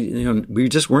hearts. We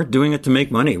just weren't doing it to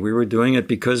make money. We were doing it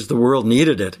because the world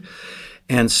needed it.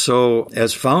 And so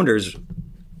as founders,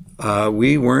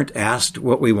 we weren't asked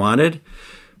what we wanted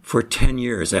for 10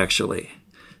 years, actually.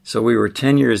 So we were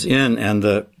 10 years in, and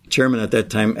the chairman at that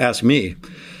time asked me,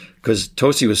 because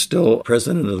Tosi was still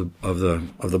president of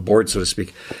the board, so to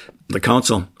speak, the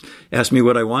council, asked me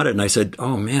what I wanted. And I said,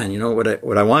 oh, man,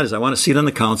 what I want is I want a seat on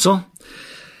the council.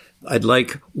 I'd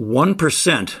like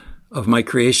 1% of my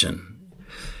creation.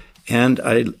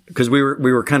 And because we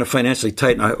were kind of financially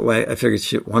tight, and I figured,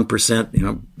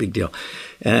 1%, big deal.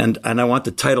 And I want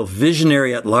the title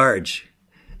Visionary at Large,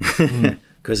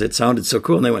 because it sounded so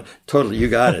cool. And they went, totally, you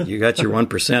got it. You got your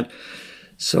 1%.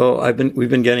 So we've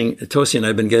been getting, Tosi and I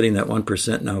have been getting that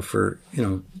 1% now for,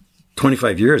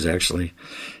 25 years actually.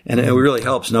 And it really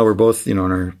helps. Now we're both, in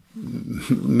our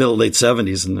late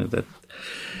 70s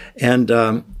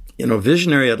and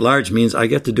Visionary at Large means I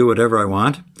get to do whatever I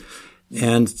want.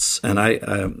 And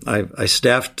I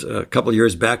staffed a couple of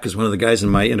years back because one of the guys in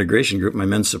my integration group, my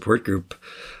men's support group,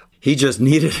 he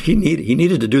needed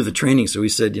to do the training. So he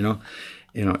said,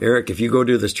 Eric, if you go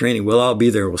do this training, we'll all be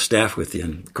there. We'll staff with you.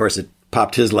 And of course, it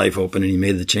popped his life open, and he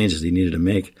made the changes he needed to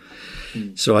make.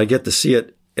 So I get to see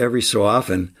it every so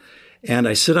often, and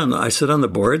I sit on the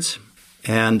boards,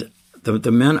 and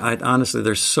the men, honestly,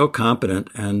 they're so competent,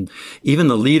 and even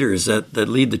the leaders that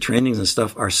lead the trainings and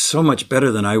stuff are so much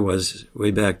better than I was way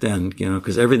back then,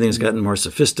 because everything's gotten more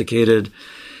sophisticated,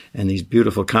 and these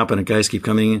beautiful, competent guys keep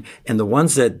coming in. And the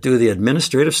ones that do the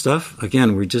administrative stuff,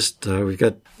 again, we've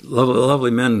got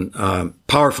lovely men,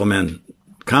 powerful men,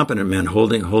 competent men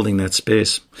holding that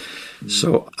space.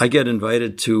 So I get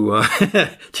invited to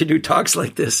to do talks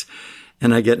like this.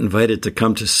 And I get invited to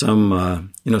come to some of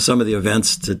the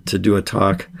events to do a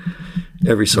talk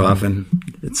every so often.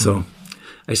 So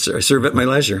I serve at my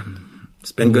leisure.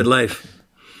 It's been good life.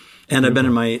 And I've been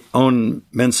in my own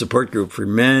men's support group for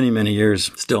many, many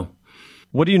years still.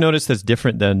 What do you notice that's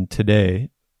different than today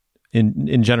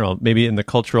in general, maybe in the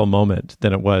cultural moment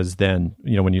than it was then,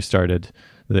 when you started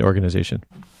the organization?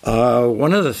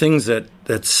 One of the things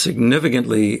that's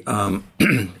significantly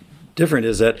different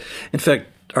is that, in fact,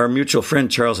 our mutual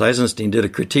friend Charles Eisenstein did a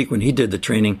critique when he did the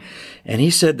training, and he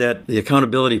said that the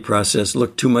accountability process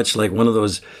looked too much like one of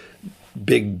those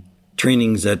big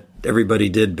trainings that everybody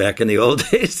did back in the old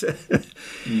days,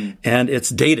 and it's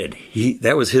dated.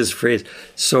 That was his phrase.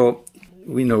 So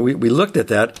we looked at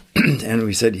that and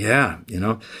we said,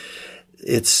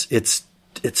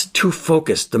 it's too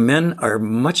focused. The men are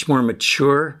much more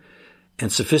mature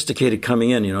and sophisticated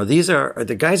coming in. These are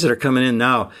the guys that are coming in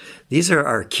now. These are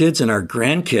our kids and our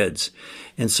grandkids.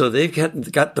 And so they've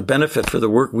got the benefit for the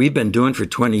work we've been doing for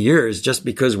 20 years just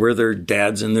because we're their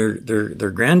dads and their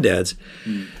granddads.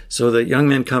 So the young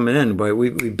men coming in, boy,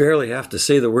 we barely have to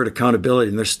say the word accountability,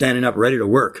 and they're standing up ready to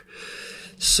work.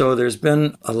 So there's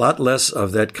been a lot less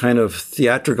of that kind of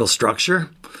theatrical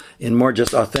structure and more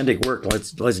just authentic work.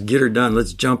 Let's get her done.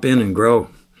 Let's jump in and grow.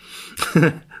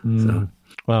 So.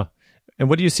 Wow. And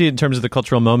what do you see in terms of the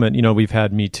cultural moment? We've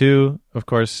had Me Too, of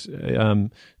course,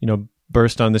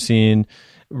 burst on the scene,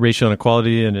 racial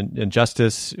inequality and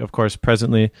injustice, of course,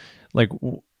 presently. Like,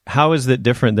 how is it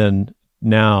different than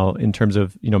now in terms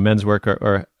of, men's work,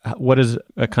 or what is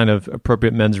a kind of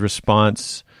appropriate men's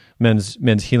response,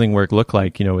 men's healing work look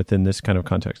like, within this kind of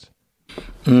context?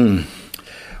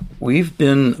 We've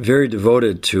been very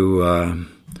devoted to,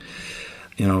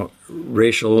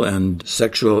 racial and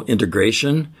sexual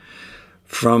integration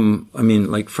from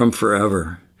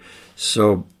forever.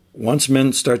 So once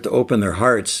men start to open their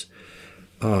hearts,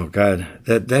 oh God,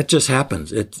 that just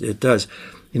happens. It does.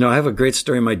 I have a great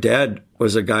story. My dad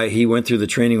was a guy, he went through the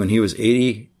training when he was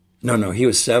 80. No, he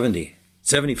was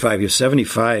 75. He was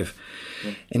 75.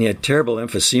 And he had terrible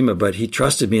emphysema, but he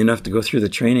trusted me enough to go through the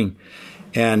training.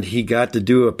 And he got to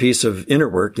do a piece of inner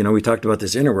work. We talked about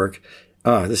this inner work.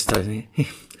 This time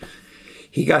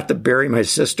he got to bury my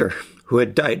sister, who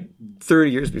had died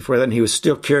 30 years before that, and he was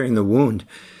still carrying the wound.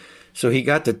 So he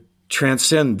got to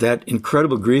transcend that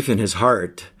incredible grief in his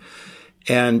heart.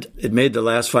 And it made the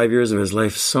last 5 years of his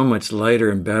life so much lighter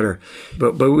and better.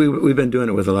 But we've been doing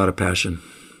it with a lot of passion,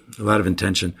 a lot of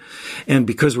intention. And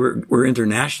because we're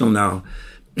international now,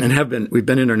 and we've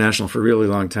been international for a really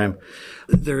long time,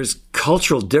 there's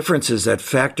cultural differences that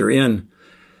factor in.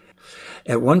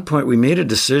 At one point, we made a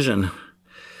decision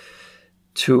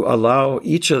to allow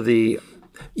each of the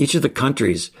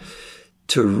countries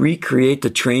to recreate the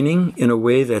training in a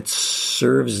way that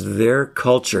serves their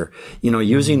culture,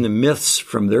 using the myths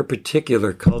from their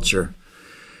particular culture.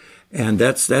 And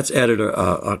that's added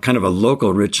a kind of a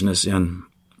local richness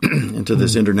into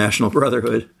this international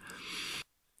brotherhood.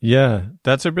 Yeah,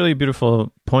 that's a really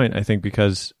beautiful point, I think,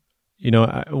 because,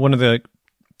 one of the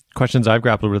questions I've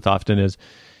grappled with often is,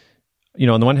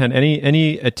 on the one hand,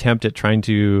 any attempt at trying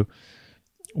to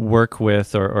work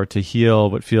with or to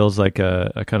heal what feels like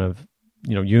a kind of,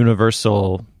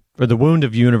 universal, or the wound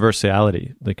of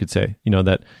universality, they could say,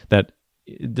 that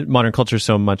modern culture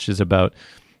so much is about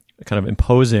kind of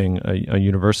imposing a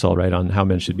universal, right, on how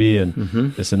men should be and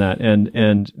this and that.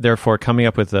 And therefore coming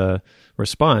up with a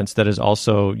response that is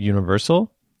also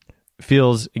universal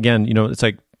feels, again, it's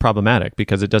like problematic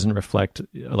because it doesn't reflect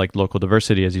like local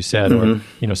diversity, as you said, or,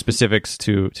 specifics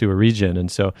to a region. And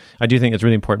so I do think it's a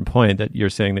really important point that you're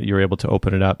saying that you're able to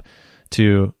open it up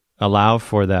to allow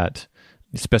for that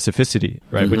specificity,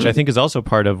 right? Which I think is also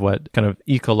part of what kind of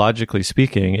ecologically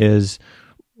speaking is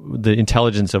the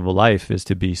intelligence of a life is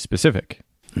to be specific,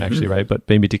 actually, right? But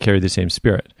maybe to carry the same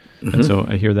spirit. And so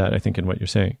I hear that, I think, in what you're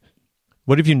saying.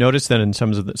 What have you noticed then in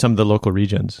some of the local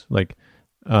regions, like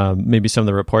maybe some of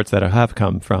the reports that have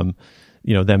come from,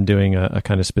 them doing a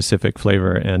kind of specific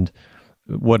flavor, and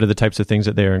what are the types of things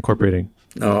that they are incorporating?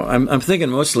 Oh, I'm thinking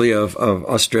mostly of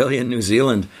Australia and New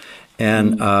Zealand,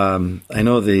 and I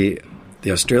know the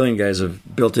Australian guys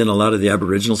have built in a lot of the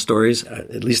Aboriginal stories,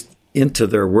 at least into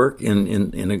their work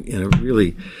in a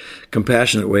really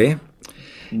compassionate way.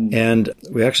 And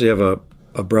we actually have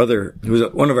a brother who's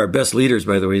one of our best leaders,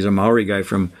 by the way. He's a Maori guy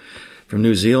from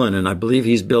New Zealand, and I believe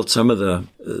he's built some of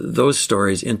those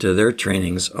stories into their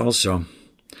trainings also.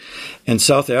 And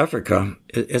South Africa,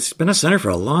 it's been a center for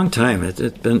a long time.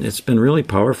 It's been really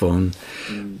powerful, and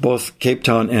both Cape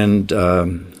Town and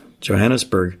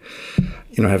Johannesburg,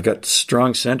 have got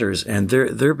strong centers, and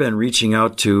they've been reaching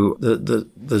out to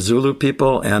the Zulu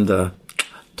people and the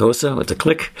Tosa with the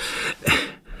click.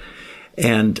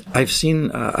 And I've been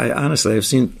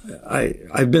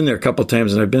there a couple of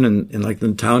times, and I've been in like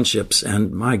the townships,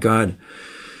 and my God,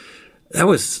 that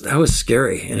was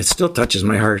scary, and it still touches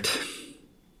my heart.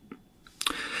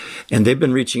 And they've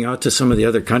been reaching out to some of the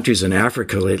other countries in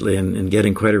Africa lately and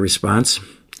getting quite a response.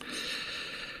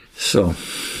 So,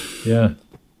 yeah,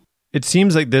 it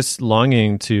seems like this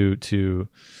longing to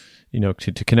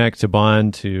connect, to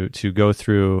bond, to go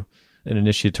through an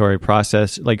initiatory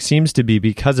process, like, seems to be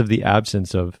because of the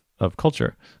absence of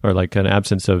culture, or like an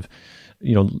absence of,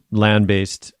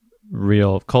 land-based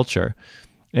real culture.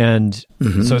 And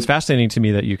so it's fascinating to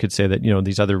me that you could say that,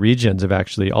 these other regions have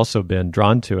actually also been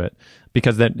drawn to it,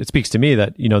 because then it speaks to me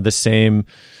that, the same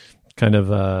kind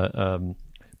of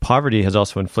poverty has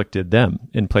also inflicted them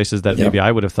in places that maybe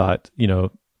I would have thought,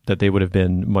 that they would have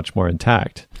been much more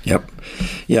intact. Yep.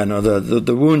 Yeah, no,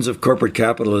 the wounds of corporate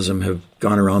capitalism have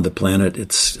gone around the planet.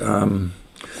 It's,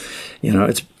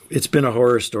 it's been a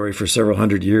horror story for several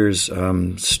hundred years,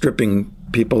 stripping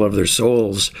people of their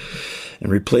souls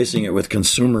and replacing it with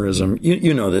consumerism.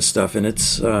 You know this stuff, and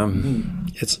it's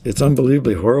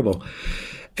unbelievably horrible.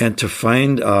 And to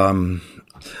find a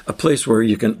place where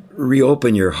you can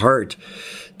reopen your heart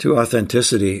to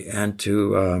authenticity and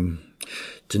to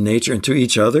nature and to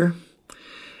each other,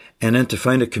 and then to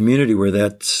find a community where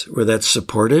that's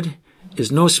supported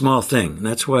is no small thing. And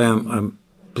that's why I'm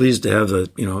pleased to have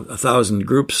 1,000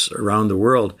 groups around the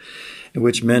world in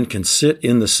which men can sit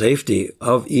in the safety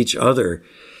of each other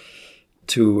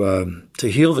to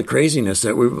heal the craziness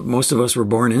that most of us were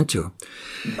born into.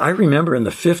 I remember in the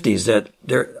 50s that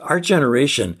our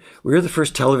generation, we were the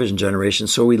first television generation,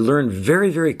 so we learned very,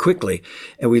 very quickly,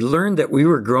 and we learned that we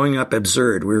were growing up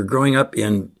absurd. We were growing up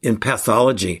in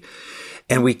pathology,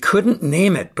 And we couldn't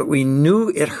name it, but we knew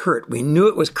it hurt. We knew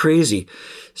it was crazy.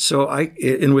 So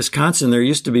in Wisconsin, there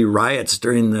used to be riots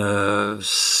during the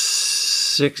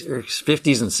 50s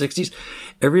and 60s.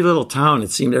 Every little town,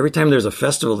 it seemed, every time there's a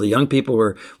festival, the young people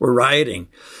were rioting,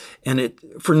 and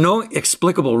for no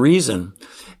explicable reason.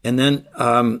 And then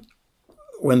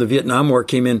when the Vietnam War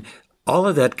came in, all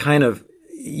of that kind of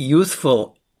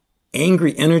youthful,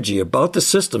 angry energy about the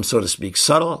system, so to speak,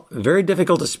 subtle, very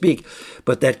difficult to speak,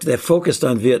 but that focused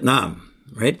on Vietnam,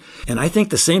 right? And I think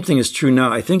the same thing is true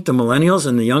now. I think the millennials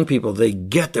and the young people, they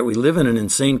get that we live in an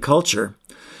insane culture,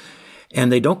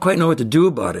 and they don't quite know what to do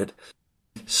about it.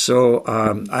 So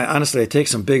I take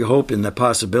some big hope in the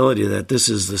possibility that this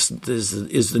is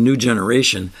the new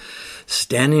generation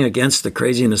standing against the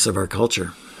craziness of our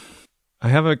culture. I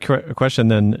have a question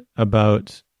then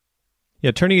about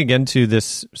turning again to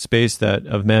this space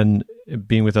of men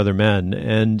being with other men,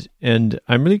 and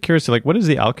I'm really curious to what is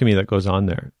the alchemy that goes on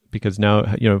there? Because now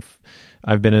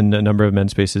I've been in a number of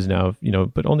men's spaces now,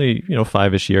 but only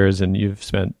 5-ish years, and you've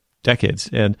spent decades,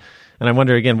 and I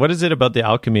wonder again, what is it about the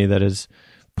alchemy that is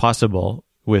possible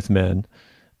with men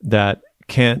that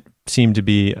can't seem to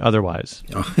be otherwise,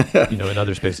 in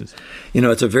other spaces?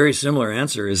 It's a very similar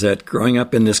answer. Is that growing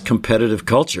up in this competitive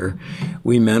culture,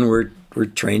 we men were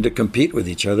trained to compete with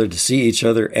each other, to see each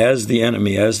other as the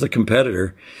enemy, as the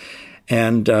competitor.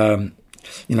 And,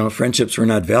 friendships were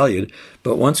not valued.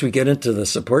 But once we get into the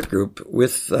support group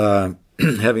with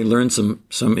having learned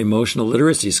some emotional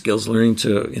literacy skills, learning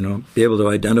to, be able to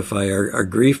identify our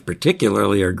grief,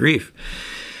 particularly our grief,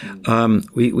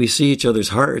 we see each other's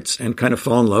hearts and kind of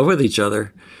fall in love with each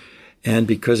other. And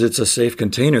because it's a safe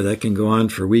container, that can go on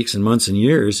for weeks and months and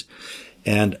years.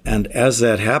 And as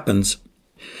that happens,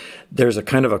 there's a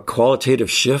kind of a qualitative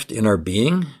shift in our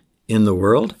being in the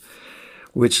world,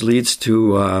 which leads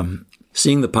to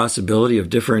seeing the possibility of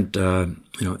different,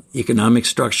 economic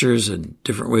structures and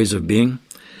different ways of being.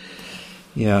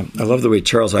 Yeah, I love the way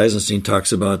Charles Eisenstein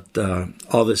talks about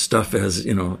all this stuff as,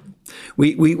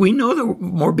 we know the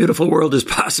more beautiful world is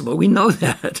possible. We know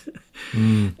that.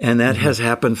 And that has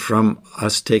happened from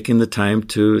us taking the time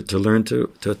to learn to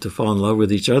fall in love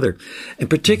with each other. And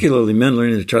particularly men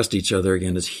learning to trust each other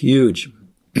again is huge.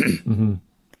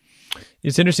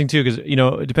 It's interesting too, because,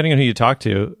 depending on who you talk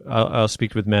to, I'll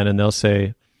speak with men and they'll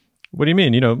say, what do you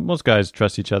mean? Most guys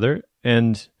trust each other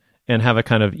and have a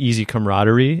kind of easy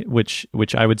camaraderie, which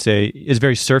I would say is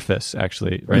very surface,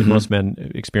 actually, right? Most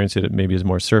men experience it maybe as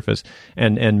more surface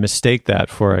and mistake that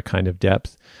for a kind of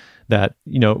depth that,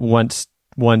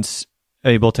 once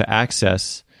able to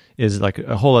access is like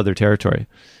a whole other territory.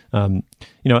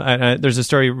 There's a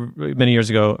story many years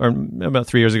ago, or about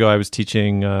 3 years ago, I was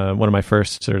teaching one of my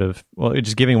first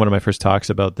just giving one of my first talks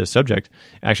about this subject,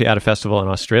 actually at a festival in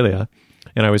Australia.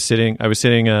 And I was sitting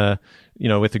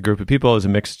with a group of people. It was a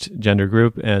mixed gender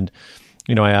group. And,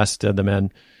 I asked the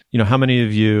men, how many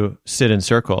of you sit in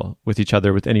circle with each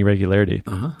other with any regularity?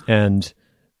 And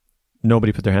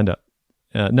nobody put their hand up.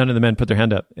 None of the men put their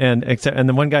hand up. And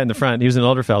the one guy in the front, he was an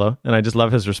older fellow, and I just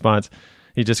love his response.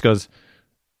 He just goes,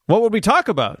 "What would we talk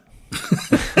about?"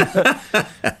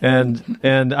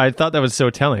 and I thought that was so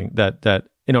telling that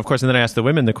of course, and then I asked the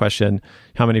women the question,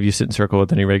 how many of you sit in circle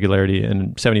with any regularity?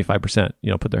 And 75%,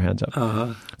 put their hands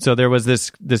up. So there was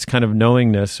this kind of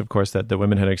knowingness, of course, that the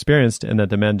women had experienced, and that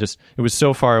the men it was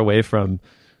so far away from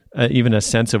even a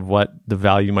sense of what the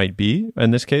value might be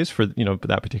in this case for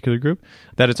that particular group,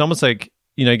 that it's almost like,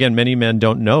 again, many men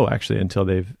don't know actually until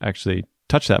they've actually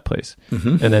touched that place.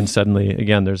 And then suddenly,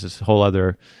 again, there's this whole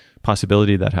other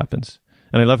possibility that happens.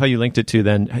 And I love how you linked it to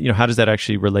then, how does that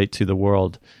actually relate to the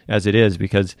world as it is?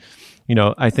 Because,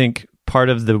 I think part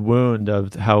of the wound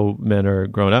of how men are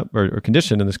grown up or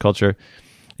conditioned in this culture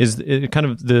is kind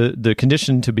of the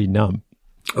condition to be numb.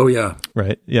 Oh, yeah.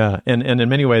 Right. Yeah. And in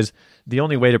many ways, the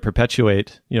only way to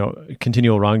perpetuate,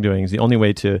 continual wrongdoings, the only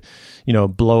way to,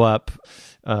 blow up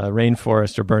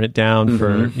rainforest or burn it down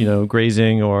for,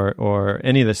 grazing or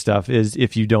any of this stuff is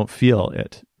if you don't feel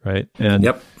it. Right. And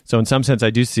so in some sense, I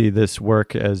do see this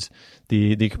work as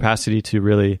the capacity to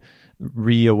really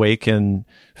reawaken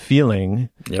feeling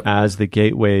as the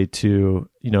gateway to,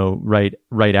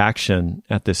 right action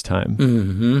at this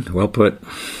time. Well put.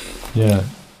 Yeah.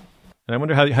 And I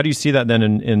wonder how do you see that then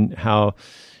in how,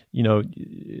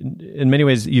 in many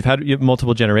ways you have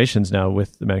multiple generations now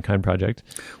with the ManKind Project.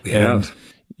 We have.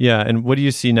 Yeah. And what do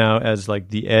you see now as like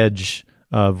the edge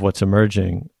of what's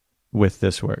emerging with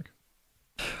this work?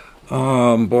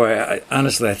 Boy,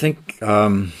 honestly, I think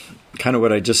kind of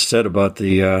what I just said about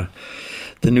the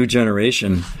new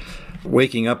generation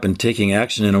waking up and taking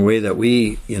action in a way that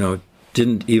we,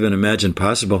 didn't even imagine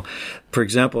possible. For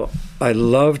example, I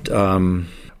loved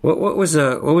what was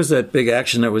that big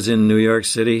action that was in New York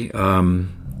City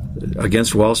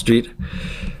against Wall Street?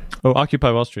 Oh,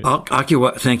 Occupy Wall Street.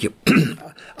 Occupy. Thank you.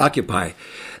 Occupy.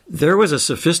 There was a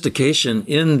sophistication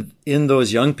in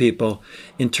those young people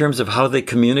in terms of how they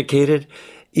communicated,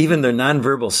 even their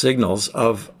nonverbal signals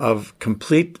of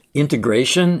complete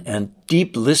integration and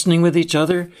deep listening with each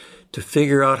other to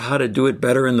figure out how to do it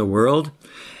better in the world.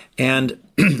 And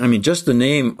I mean, just the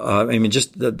name,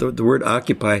 just the word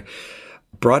Occupy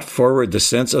brought forward the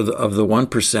sense of the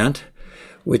 1%,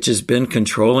 which has been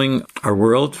controlling our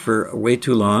world for way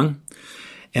too long,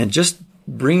 and just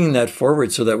bringing that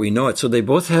forward so that we know it. So they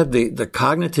both had the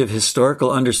cognitive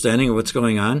historical understanding of what's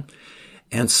going on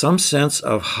and some sense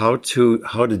of how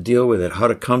to deal with it, how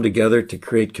to come together to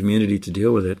create community to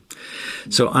deal with it.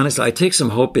 So honestly, I take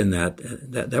some hope in that.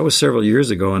 That was several years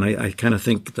ago, and I kind of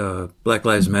think the Black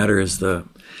Lives Matter is the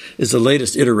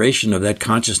latest iteration of that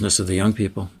consciousness of the young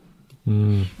people.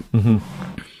 Mm-hmm.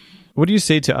 What do you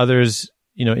say to others,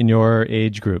 in your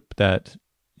age group that,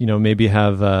 maybe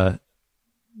have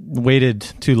waited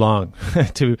too long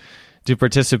to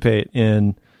participate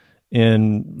in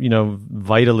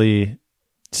vitally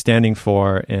standing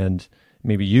for and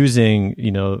maybe using,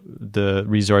 the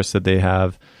resource that they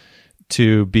have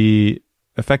to be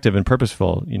effective and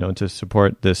purposeful, to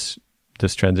support this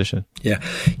transition? Yeah.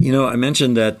 I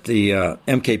mentioned that the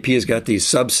MKP has got these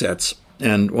subsets,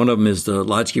 and one of them is the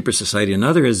Lodgekeeper Society.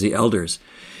 Another is the Elders.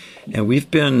 And we've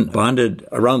been bonded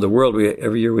around the world.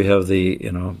 Every year we have the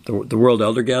World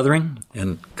Elder Gathering,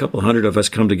 and a couple hundred of us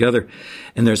come together.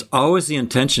 And there's always the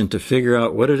intention to figure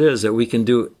out what it is that we can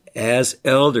do as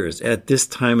elders at this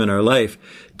time in our life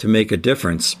to make a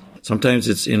difference. Sometimes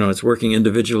it's working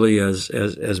individually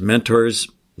as mentors.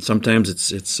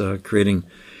 Sometimes it's creating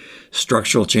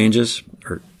structural changes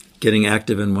or getting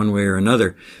active in one way or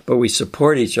another. But we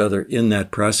support each other in that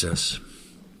process.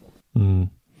 Mm.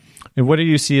 And what do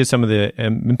you see as some of the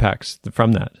impacts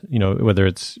from that? Whether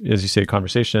it's, as you say,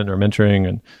 conversation or mentoring,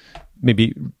 and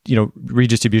maybe,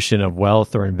 redistribution of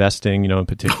wealth or investing, in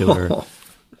particular,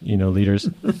 leaders.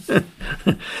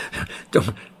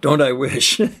 Don't I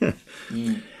wish?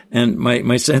 And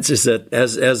my sense is that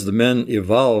as the men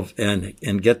evolve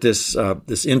and get this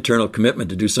internal commitment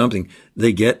to do something,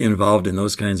 they get involved in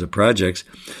those kinds of projects,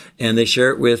 and they share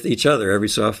it with each other. Every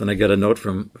so often, I get a note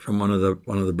from one of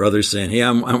the brothers saying, "Hey,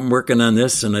 I'm working on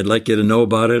this, and I'd like you to know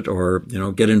about it, or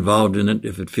get involved in it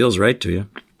if it feels right to you."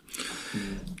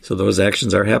 So those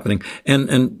actions are happening,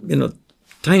 and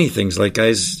tiny things like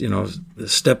guys,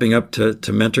 stepping up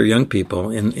to mentor young people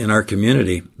in our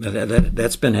community.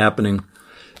 That's been happening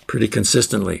pretty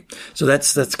consistently. So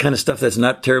that's kind of stuff that's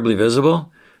not terribly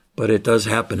visible, but it does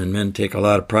happen, and men take a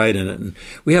lot of pride in it. And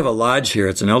we have a lodge here.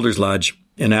 It's an elders lodge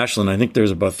in Ashland. I think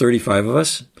there's about 35 of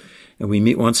us, and we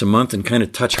meet once a month and kind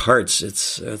of touch hearts.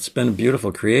 It's been a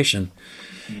beautiful creation.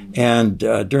 And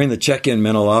during the check-in,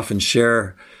 men will often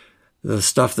share the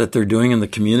stuff that they're doing in the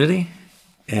community.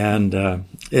 And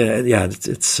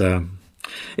it's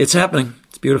happening.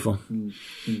 It's beautiful.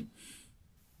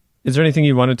 Is there anything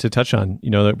you wanted to touch on?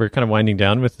 That we're kind of winding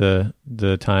down with the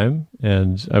time,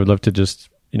 and I would love to just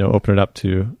open it up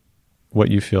to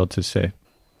what you feel to say.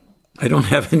 I don't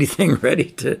have anything ready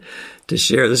to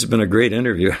share. This has been a great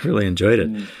interview. I really enjoyed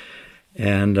it,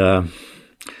 and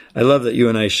I love that you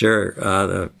and I share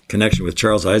the connection with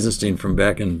Charles Eisenstein from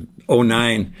back in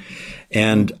 2009.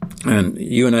 And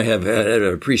you and I have had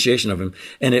an appreciation of him.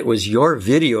 And it was your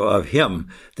video of him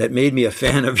that made me a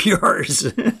fan of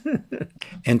yours.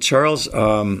 And Charles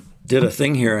did a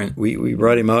thing here, and we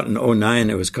brought him out in 2009.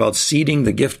 It was called Seeding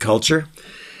the Gift Culture.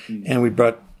 And we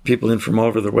brought people in from all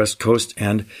over the West Coast.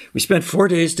 And we spent 4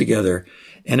 days together.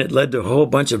 And it led to a whole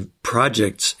bunch of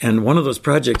projects. And one of those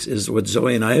projects is what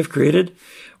Zoe and I have created,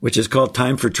 which is called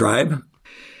Time for Tribe.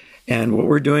 And what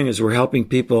we're doing is we're helping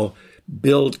people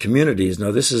build communities.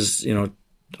 Now, this is,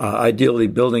 ideally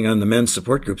building on the men's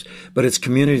support groups, but it's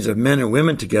communities of men and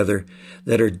women together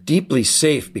that are deeply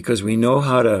safe, because we know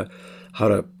how to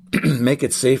make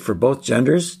it safe for both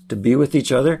genders to be with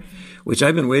each other, which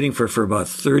I've been waiting for about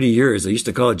 30 years. I used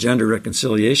to call it gender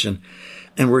reconciliation,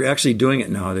 and we're actually doing it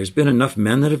now. There's been enough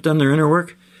men that have done their inner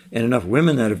work and enough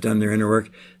women that have done their inner work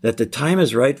that the time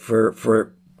is right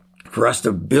for us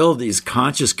to build these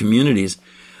conscious communities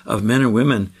of men and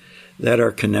women that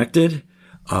are connected,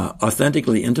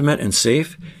 authentically intimate and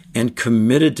safe, and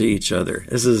committed to each other.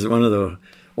 This is one of the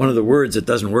words that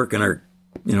doesn't work in our,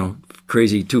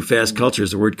 crazy too fast culture,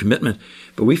 is the word commitment.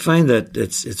 But we find that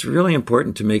it's really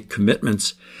important to make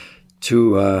commitments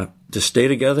to stay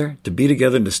together, to be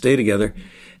together, and to stay together.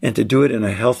 and to do it in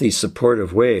a healthy,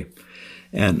 supportive way.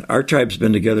 And our tribe's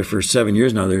been together for 7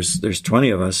 years now. There's 20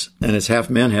 of us, and it's half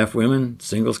men, half women,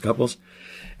 singles, couples.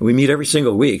 And we meet every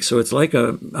single week. So it's like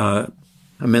a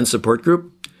men's support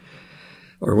group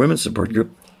or a women's support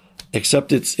group,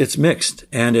 except it's mixed,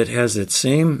 and it has its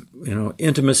same,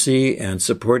 intimacy and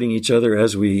supporting each other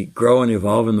as we grow and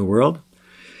evolve in the world.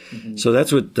 Mm-hmm. So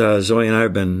that's what Zoe and I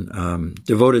have been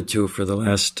devoted to for the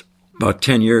last about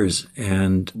 10 years.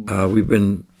 And we've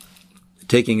been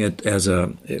taking it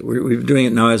we're doing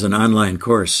it now as an online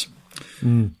course.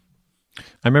 Mm.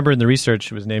 I remember in the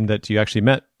research it was named that you actually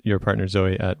met your partner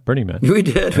Zoe at Burning Man. We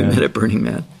did. We met at Burning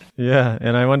Man. Yeah.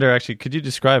 And I wonder, actually, could you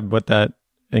describe what that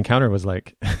encounter was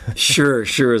like? Sure.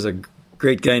 It was a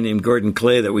great guy named Gordon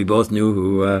Clay that we both knew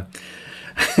who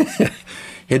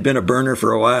had been a burner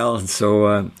for a while. And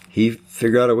so he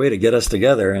figured out a way to get us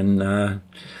together, and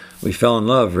we fell in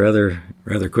love rather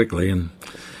quickly. And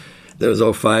that was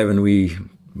 2005, and we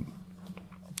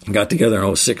got together in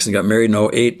 2006 and got married in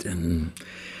 2008 and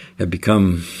have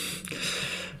become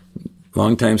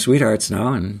longtime sweethearts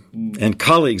now and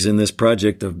colleagues in this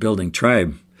project of building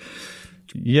tribe.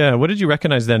 Yeah. What did you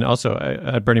recognize then also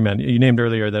at Burning Man? You named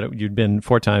earlier that you'd been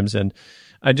 4 times, and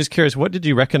I'm just curious, what did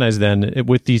you recognize then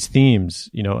with these themes,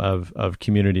 of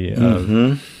community,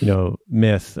 mm-hmm. of,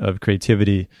 myth, of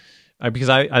creativity? Because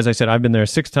as I said, I've been there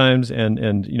 6 times and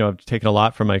I've taken a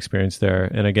lot from my experience there.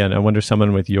 And again, I wonder,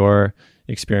 someone with your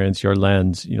experience, your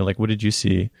lens, what did you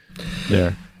see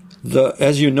there?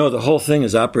 As you know, the whole thing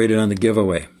is operated on the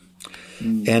giveaway,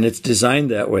 and it's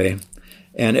designed that way.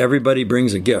 And everybody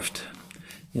brings a gift.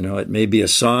 It may be a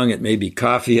song, it may be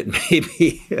coffee, it may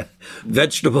be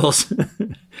vegetables.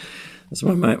 That's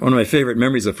one of my favorite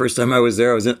memories. The first time I was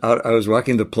there, I was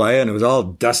walking the playa, and it was all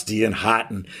dusty and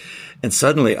hot, and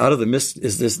suddenly out of the mist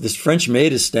is this French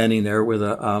maid is standing there with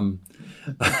a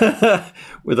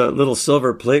with a little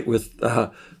silver plate with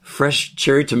fresh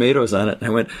cherry tomatoes on it. And I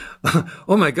went,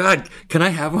 "Oh my God, can I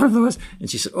have one of those?" And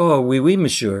she said, "Oh, oui,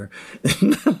 monsieur."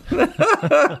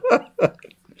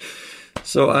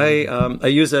 So I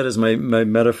use that as my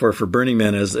metaphor for Burning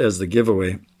Man as the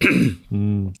giveaway.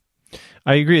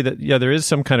 I agree that, there is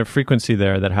some kind of frequency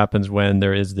there that happens when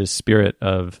there is this spirit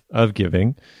of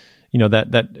giving,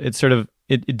 that it sort of,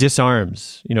 it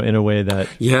disarms, in a way that,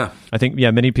 I think,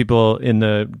 many people in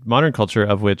the modern culture,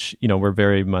 of which, we're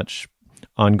very much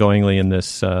ongoingly in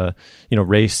this,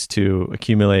 race to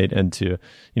accumulate and to,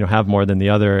 have more than the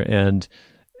other. And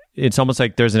it's almost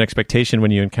like there's an expectation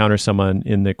when you encounter someone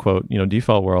in the quote,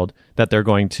 default world, that they're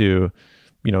going to,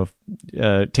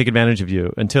 take advantage of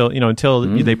you until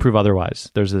they prove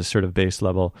otherwise. There's this sort of base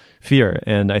level fear.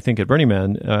 And I think at Burning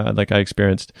Man, like I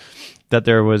experienced, that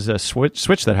there was a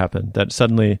switch that happened, that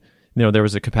suddenly, there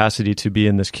was a capacity to be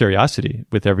in this curiosity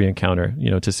with every encounter,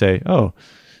 to say, oh,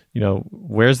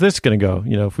 where's this going to go?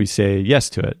 If we say yes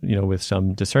to it, with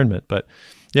some discernment. But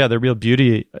yeah, the real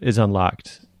beauty is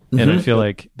unlocked. And I feel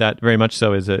like that very much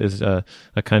so is a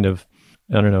kind of,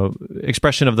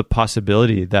 expression of the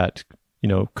possibility that,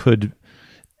 could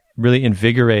really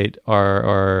invigorate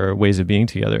our ways of being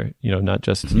together, not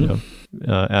just,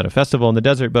 at a festival in the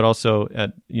desert, but also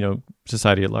at,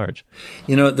 society at large.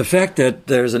 The fact that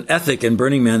there's an ethic in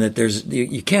Burning Man that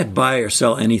you can't buy or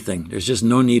sell anything. There's just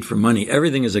no need for money.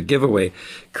 Everything is a giveaway.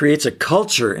 Creates a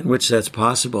culture in which that's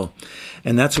possible.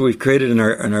 And that's what we've created in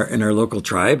our local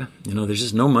tribe. There's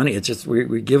just no money. It's just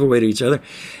we give away to each other.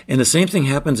 And the same thing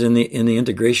happens in the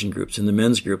integration groups, in the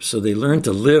men's groups. So they learn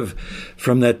to live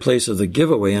from that place of the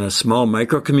giveaway in a small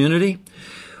micro community,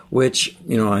 which,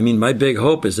 my big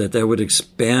hope is that would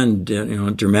expand,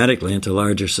 dramatically into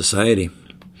larger society.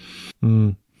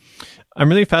 I'm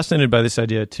really fascinated by this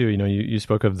idea too. You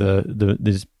spoke of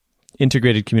these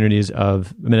integrated communities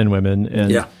of men and women,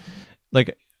 and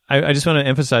I just want to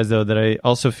emphasize though that I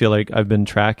also feel like I've been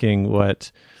tracking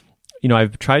what,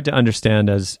 I've tried to understand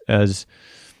as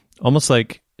almost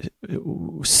like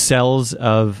cells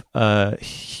of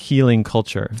healing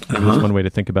culture. Is one way to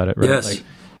think about it, right? Yes.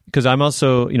 Because I'm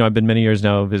also, I've been many years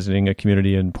now visiting a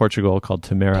community in Portugal called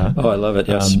Tamera. Oh, I love it.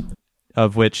 Yes.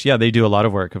 Of which, they do a lot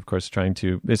of work, of course, trying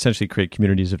to essentially create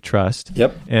communities of trust.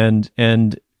 Yep. And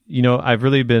I've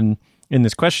really been in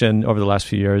this question over the last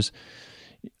few years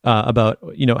about,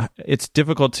 it's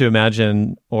difficult to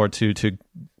imagine or to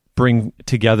bring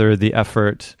together the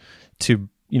effort to,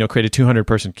 create a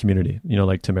 200-person community,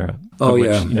 like Tamera. Oh,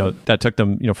 which, yeah. That took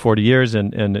them, 40 years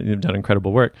and they've done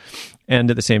incredible work. And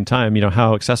at the same time,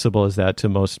 how accessible is that to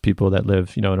most people that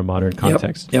live, in a modern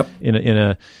context? Yep.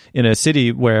 In a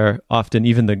city where often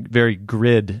even the very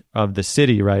grid of the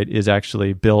city, right, is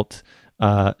actually built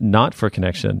not for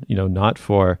connection, not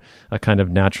for a kind of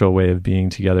natural way of being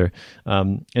together.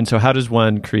 And so how does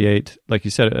one create, like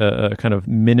you said, a kind of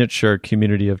miniature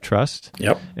community of trust?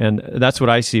 Yep. And that's what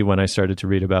I see when I started to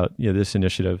read about this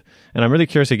initiative. And I'm really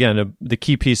curious, again, the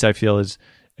key piece I feel is,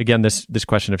 again, this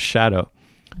question of shadow,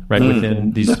 right,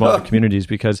 within these smaller communities,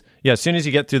 because as soon as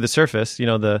you get through the surface,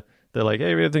 they're like,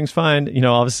 hey, everything's fine.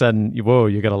 All of a sudden, whoa,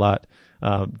 you got a lot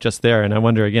just there. And I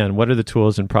wonder, again, what are the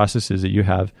tools and processes that you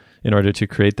have in order to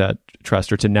create that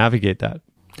trust or to navigate that?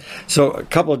 So a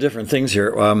couple of different things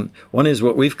here. One is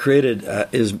what we've created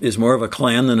is more of a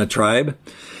clan than a tribe.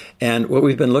 And what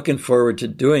we've been looking forward to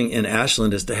doing in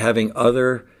Ashland is to having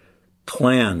other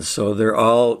clans. So they're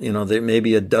all, there may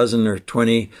be a dozen or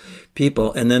 20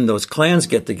 people, and then those clans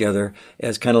get together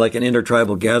as kind of like an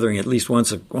intertribal gathering at least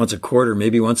once a quarter,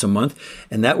 maybe once a month,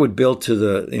 and that would build to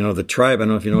the tribe. I don't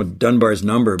know if you know Dunbar's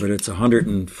number, but it's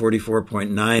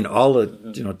 144.9, all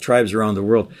the tribes around the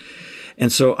world.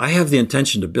 And so I have the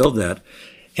intention to build that.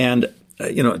 And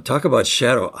talk about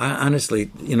shadow. Honestly,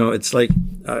 it's like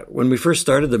when we first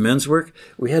started the men's work,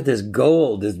 we had this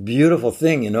gold, this beautiful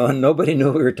thing, and nobody knew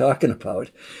what we were talking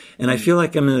about. And I feel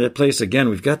like I'm in that place again.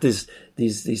 We've got these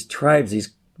tribes,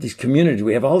 these communities.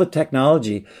 We have all the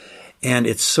technology, and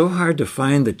it's so hard to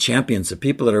find the champions, the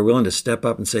people that are willing to step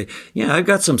up and say, yeah, I've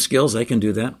got some skills. I can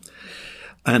do that.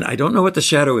 And I don't know what the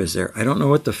shadow is there. I don't know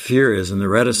what the fear is and the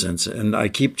reticence. And I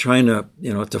keep trying to,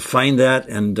 to find that.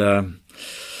 And,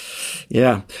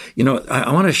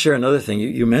 I want to share another thing.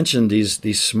 You mentioned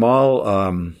these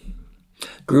small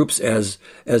groups as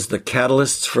the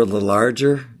catalysts for the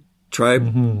larger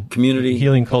tribe community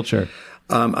healing culture.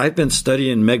 I've been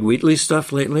studying Meg Wheatley's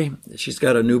stuff lately. She's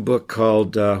got a new book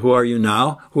called "Who Are You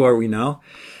Now? Who Are We Now?"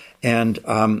 And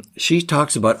she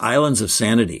talks about islands of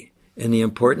sanity and the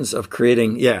importance of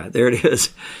creating. Yeah, there it is.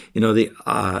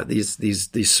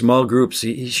 These small groups.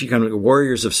 She kind of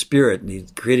warriors of spirit, and he's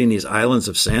creating these islands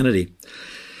of sanity.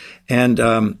 And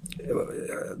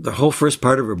the whole first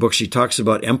part of her book, she talks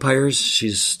about empires.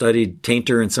 She's studied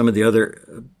Tainter and some of the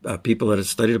other people that have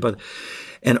studied about it.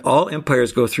 And all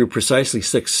empires go through precisely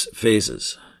 6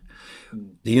 phases.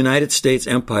 The United States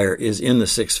empire is in the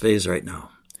 6th phase right now.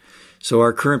 So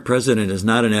our current president is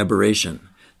not an aberration.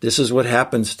 This is what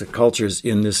happens to cultures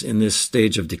in this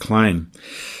stage of decline.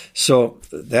 So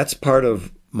that's part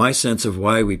of my sense of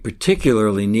why we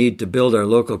particularly need to build our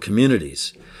local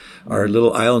communities, our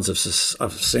little islands of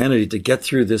sanity, to get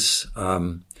through this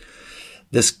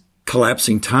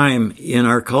collapsing time in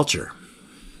our culture.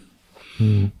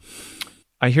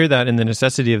 I hear that and the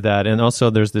necessity of that. And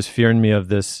also there's this fear in me of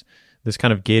this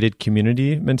kind of gated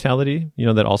community mentality,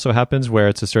 that also happens where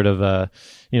it's a sort of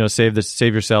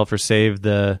save yourself or save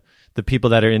the people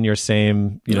that are in your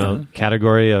same,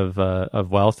 category of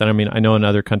wealth. And I mean, I know in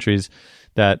other countries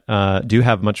that do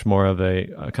have much more of a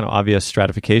kind of obvious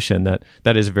stratification that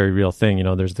is a very real thing.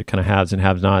 There's the kind of haves and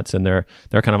have-nots, and they're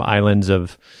kind of islands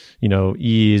of,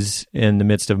 ease in the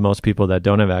midst of most people that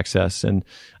don't have access. And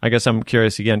I guess I'm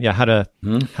curious again, how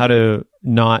to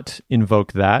not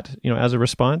invoke that, as a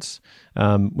response,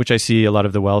 which I see a lot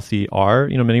of the wealthy are,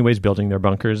 in many ways building their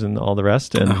bunkers and all the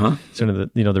rest. And sort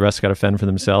of the rest got to fend for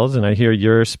themselves. And I hear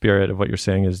your spirit of what you're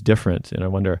saying is different. And I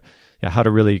wonder, how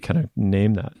to really kind of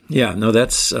name that. Yeah, no,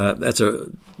 that's a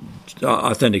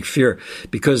authentic fear,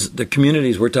 because the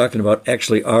communities we're talking about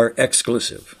actually are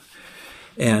exclusive.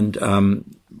 And,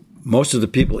 most of the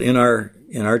people in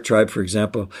our tribe, for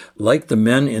example, like the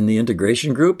men in the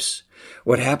integration groups,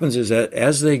 what happens is that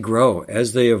as they grow,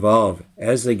 as they evolve,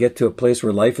 as they get to a place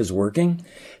where life is working,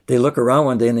 they look around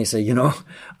one day and they say,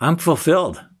 I'm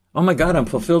fulfilled. Oh my God, I'm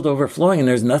fulfilled, overflowing, and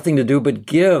there's nothing to do but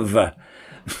give.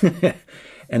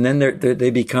 And then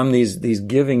they become these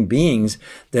giving beings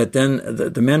that then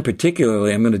the men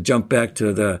particularly, I'm going to jump back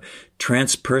to the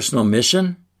transpersonal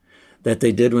mission that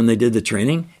they did when they did the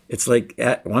training. It's like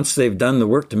once they've done the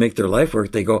work to make their life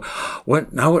work, they go,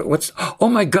 oh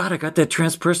my God, I got that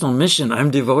transpersonal mission.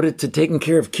 I'm devoted to taking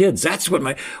care of kids. That's what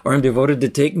or I'm devoted to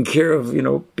taking care of,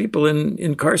 people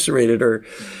incarcerated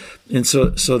and so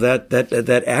that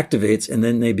activates, and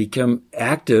then they become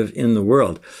active in the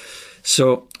world.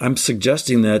 So I'm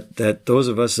suggesting that those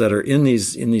of us that are in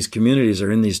these communities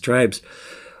or in these tribes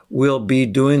will be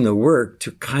doing the work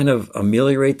to kind of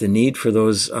ameliorate the need for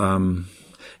those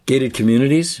gated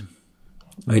communities,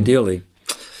 ideally.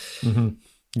 Mm-hmm.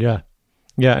 Yeah.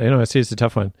 I see it's a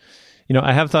tough one.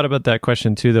 I have thought about that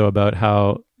question too, though, about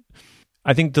how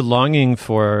I think the longing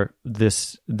for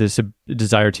this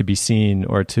desire to be seen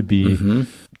or to be I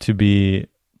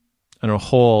don't know,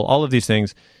 whole, all of these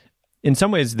things, in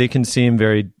some ways they can seem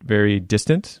very, very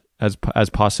distant as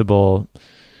possible,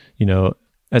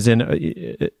 As in,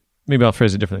 maybe I'll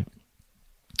phrase it differently.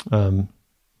 I've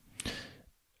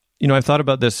thought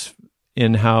about this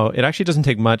in how it actually doesn't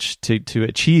take much to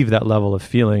achieve that level of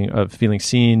feeling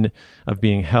seen, of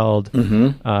being held,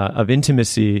 of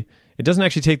intimacy. It doesn't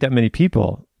actually take that many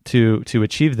people to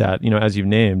achieve that, as you've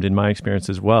named, in my experience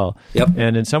as well. Yep.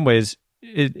 And in some ways,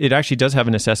 it actually does have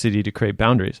a necessity to create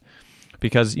boundaries.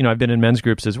 Because, I've been in men's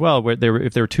groups as well, where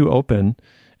if they were too open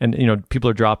and, people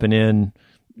are dropping in,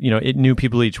 new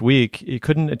people each week, it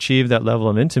couldn't achieve that level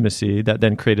of intimacy that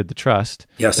then created the trust.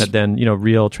 Yes. That then,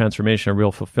 real transformation or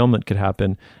real fulfillment could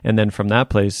happen. And then from that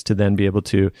place to then be able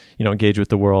to, engage with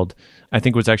the world, I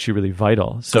think was actually really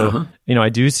vital. So, I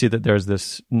do see that there's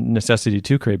this necessity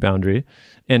to create boundary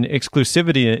and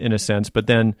exclusivity in a sense, but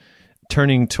then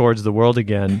turning towards the world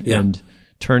again and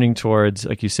turning towards,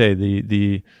 like you say,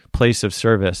 the place of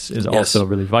service is also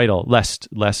really vital,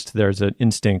 lest there's an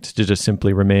instinct to just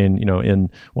simply remain, in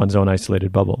one's own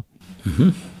isolated bubble.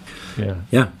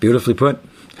 Yeah, beautifully put.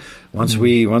 Once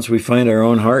we find our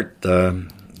own heart,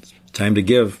 it's time to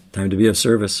give, time to be of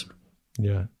service.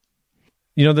 Yeah.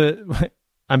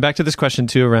 I'm back to this question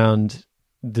too around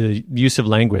the use of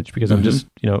language, because I'm just,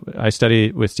 I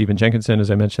study with Stephen Jenkinson,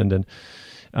 as I mentioned, and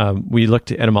we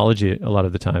looked at etymology a lot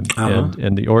of the time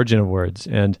and the origin of words.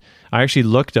 And I actually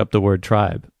looked up the word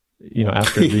tribe,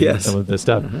 after reading some of this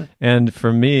stuff. And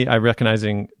for me, I'm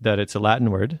recognizing that it's a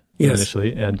Latin word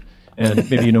initially, and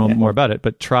maybe you know more about it,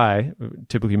 but tri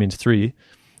typically means three.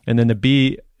 And then the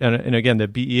B, and again, the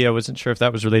BE, I wasn't sure if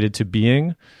that was related to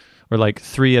being, or like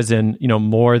three as in,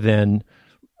 more than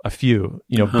a few,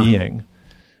 being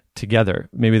together.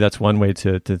 Maybe that's one way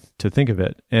to think of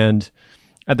it. And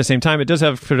at the same time, it does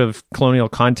have sort of colonial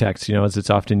context, as it's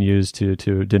often used to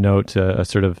denote a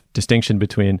sort of distinction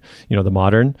between, the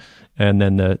modern and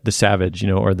then the savage,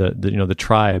 or the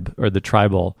tribe or the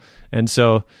tribal. And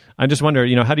so I just wonder,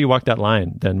 how do you walk that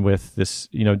line then with this,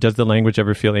 does the language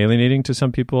ever feel alienating to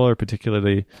some people, or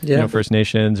particularly, First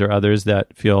Nations or others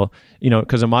that feel,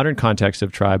 because a modern context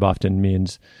of tribe often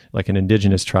means like an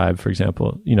indigenous tribe, for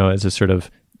example, as a sort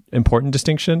of important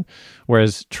distinction,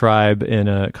 whereas tribe in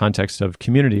a context of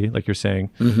community, like you're saying,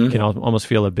 can almost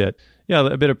feel a bit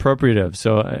appropriative.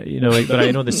 So, but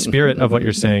I know the spirit of what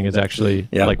you're saying is actually,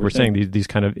 like we're saying, these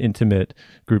kind of intimate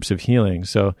groups of healing.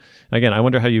 So again, I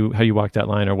wonder how you walk that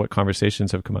line, or what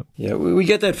conversations have come up. Yeah, we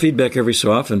get that feedback every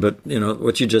so often, but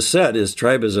what you just said is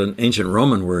tribe is an ancient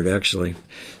Roman word, actually.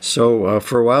 So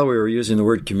for a while we were using the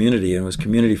word community, and it was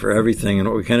community for everything. And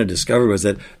what we kind of discovered was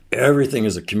that everything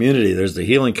is a community. There's the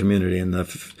healing community, and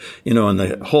and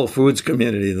the Whole Foods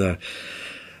community, the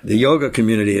yoga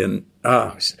community, and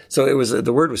so it was,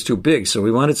 the word was too big. So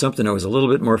we wanted something that was a little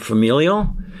bit more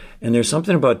familial. And there's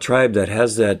something about tribe that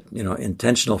has that,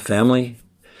 intentional family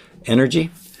energy.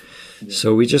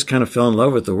 So we just kind of fell in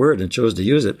love with the word and chose to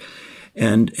use it.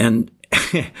 And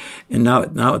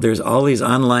now there's all these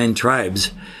online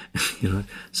tribes,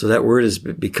 so that word has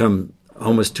become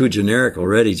almost too generic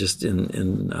already, just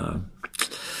in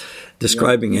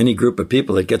describing any group of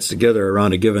people that gets together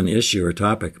around a given issue or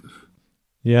topic.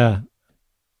 Yeah.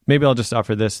 Maybe I'll just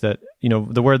offer this, that,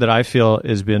 the word that I feel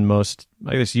has been most,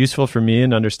 I guess, useful for me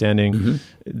in understanding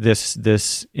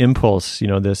this impulse,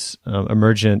 this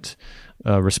emergent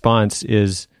response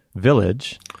is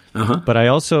village. But I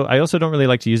also don't really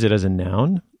like to use it as a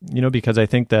noun, because I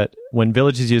think that when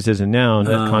village is used as a noun,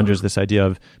 that conjures this idea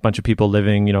of a bunch of people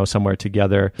living, somewhere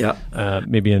together,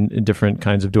 maybe in different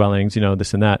kinds of dwellings,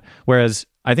 this and that. Whereas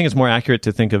I think it's more accurate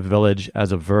to think of village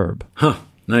as a verb.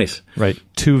 Nice. Right.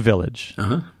 To village.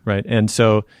 Right. And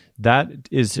so that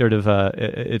is sort of,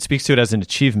 it speaks to it as an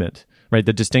achievement, right?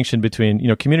 The distinction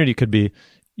between, community could be,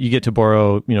 you get to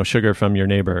borrow, sugar from your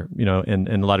neighbor, and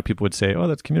a lot of people would say, oh,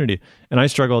 that's community. And I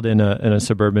struggled in a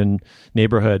suburban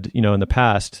neighborhood, in the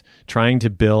past, trying to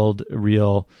build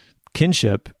real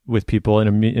kinship with people in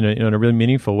a really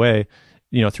meaningful way,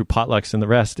 through potlucks and the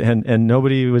rest. And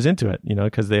nobody was into it,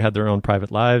 because they had their own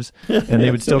private lives, and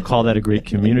they would still call that a great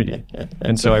community.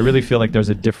 And so I really feel like there's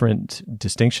a different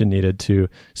distinction needed to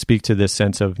speak to this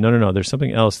sense of, no, there's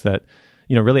something else that,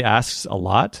 really asks a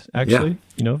lot, actually,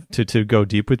 to go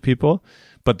deep with people.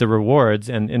 But the rewards,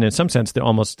 and in some sense, the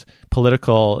almost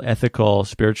political, ethical,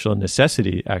 spiritual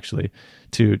necessity, actually,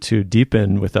 to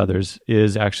deepen with others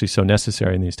is actually so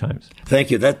necessary in these times.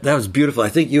 Thank you. That was beautiful. I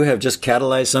think you have just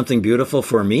catalyzed something beautiful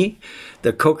for me.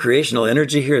 The co-creational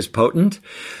energy here is potent,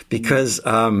 because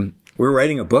we're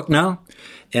writing a book now,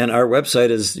 and our website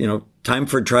is,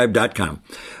 timefortribe.com.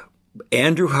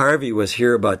 Andrew Harvey was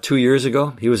here about 2 years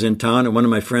ago. He was in town, and one of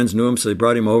my friends knew him, so they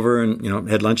brought him over and,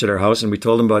 had lunch at our house, and we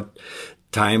told him about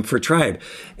Time for Tribe.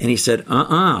 And he said,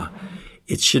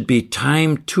 It should be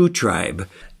time to tribe.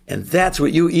 And that's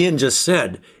what you, Ian, just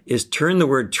said, is turn the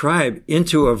word tribe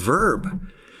into a verb.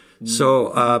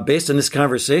 So based on this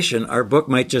conversation, our book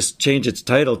might just change its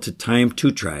title to Time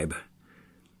to Tribe.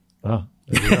 Oh,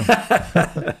 there you go.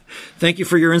 Thank you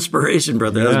for your inspiration,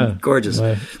 brother. That was gorgeous.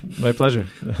 My pleasure.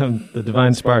 The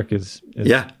divine spark is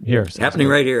here. Happening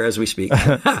right here as we speak.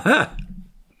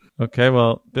 Okay,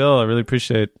 well, Bill, I really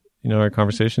appreciate, our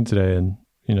conversation today and,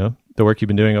 the work you've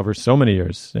been doing over so many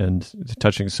years and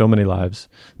touching so many lives,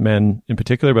 men in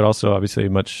particular, but also obviously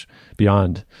much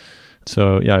beyond.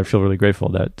 So, I feel really grateful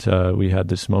that we had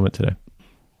this moment today.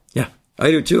 Yeah,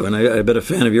 I do too. And I've been a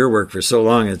fan of your work for so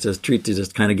long. It's a treat to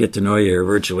just kind of get to know you here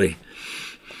virtually.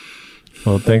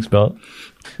 Well, thanks, Bill.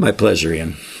 My pleasure,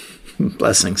 Ian.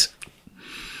 Blessings.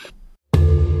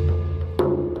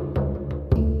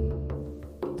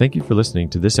 Thank you for listening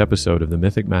to this episode of The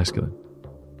Mythic Masculine.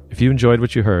 If you enjoyed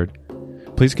what you heard,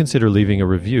 please consider leaving a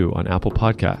review on Apple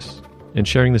Podcasts and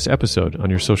sharing this episode on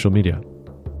your social media.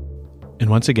 And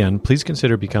once again, please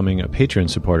consider becoming a Patreon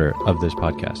supporter of this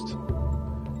podcast.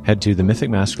 Head to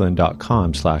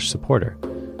themythicmasculine.com/supporter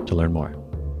to learn more.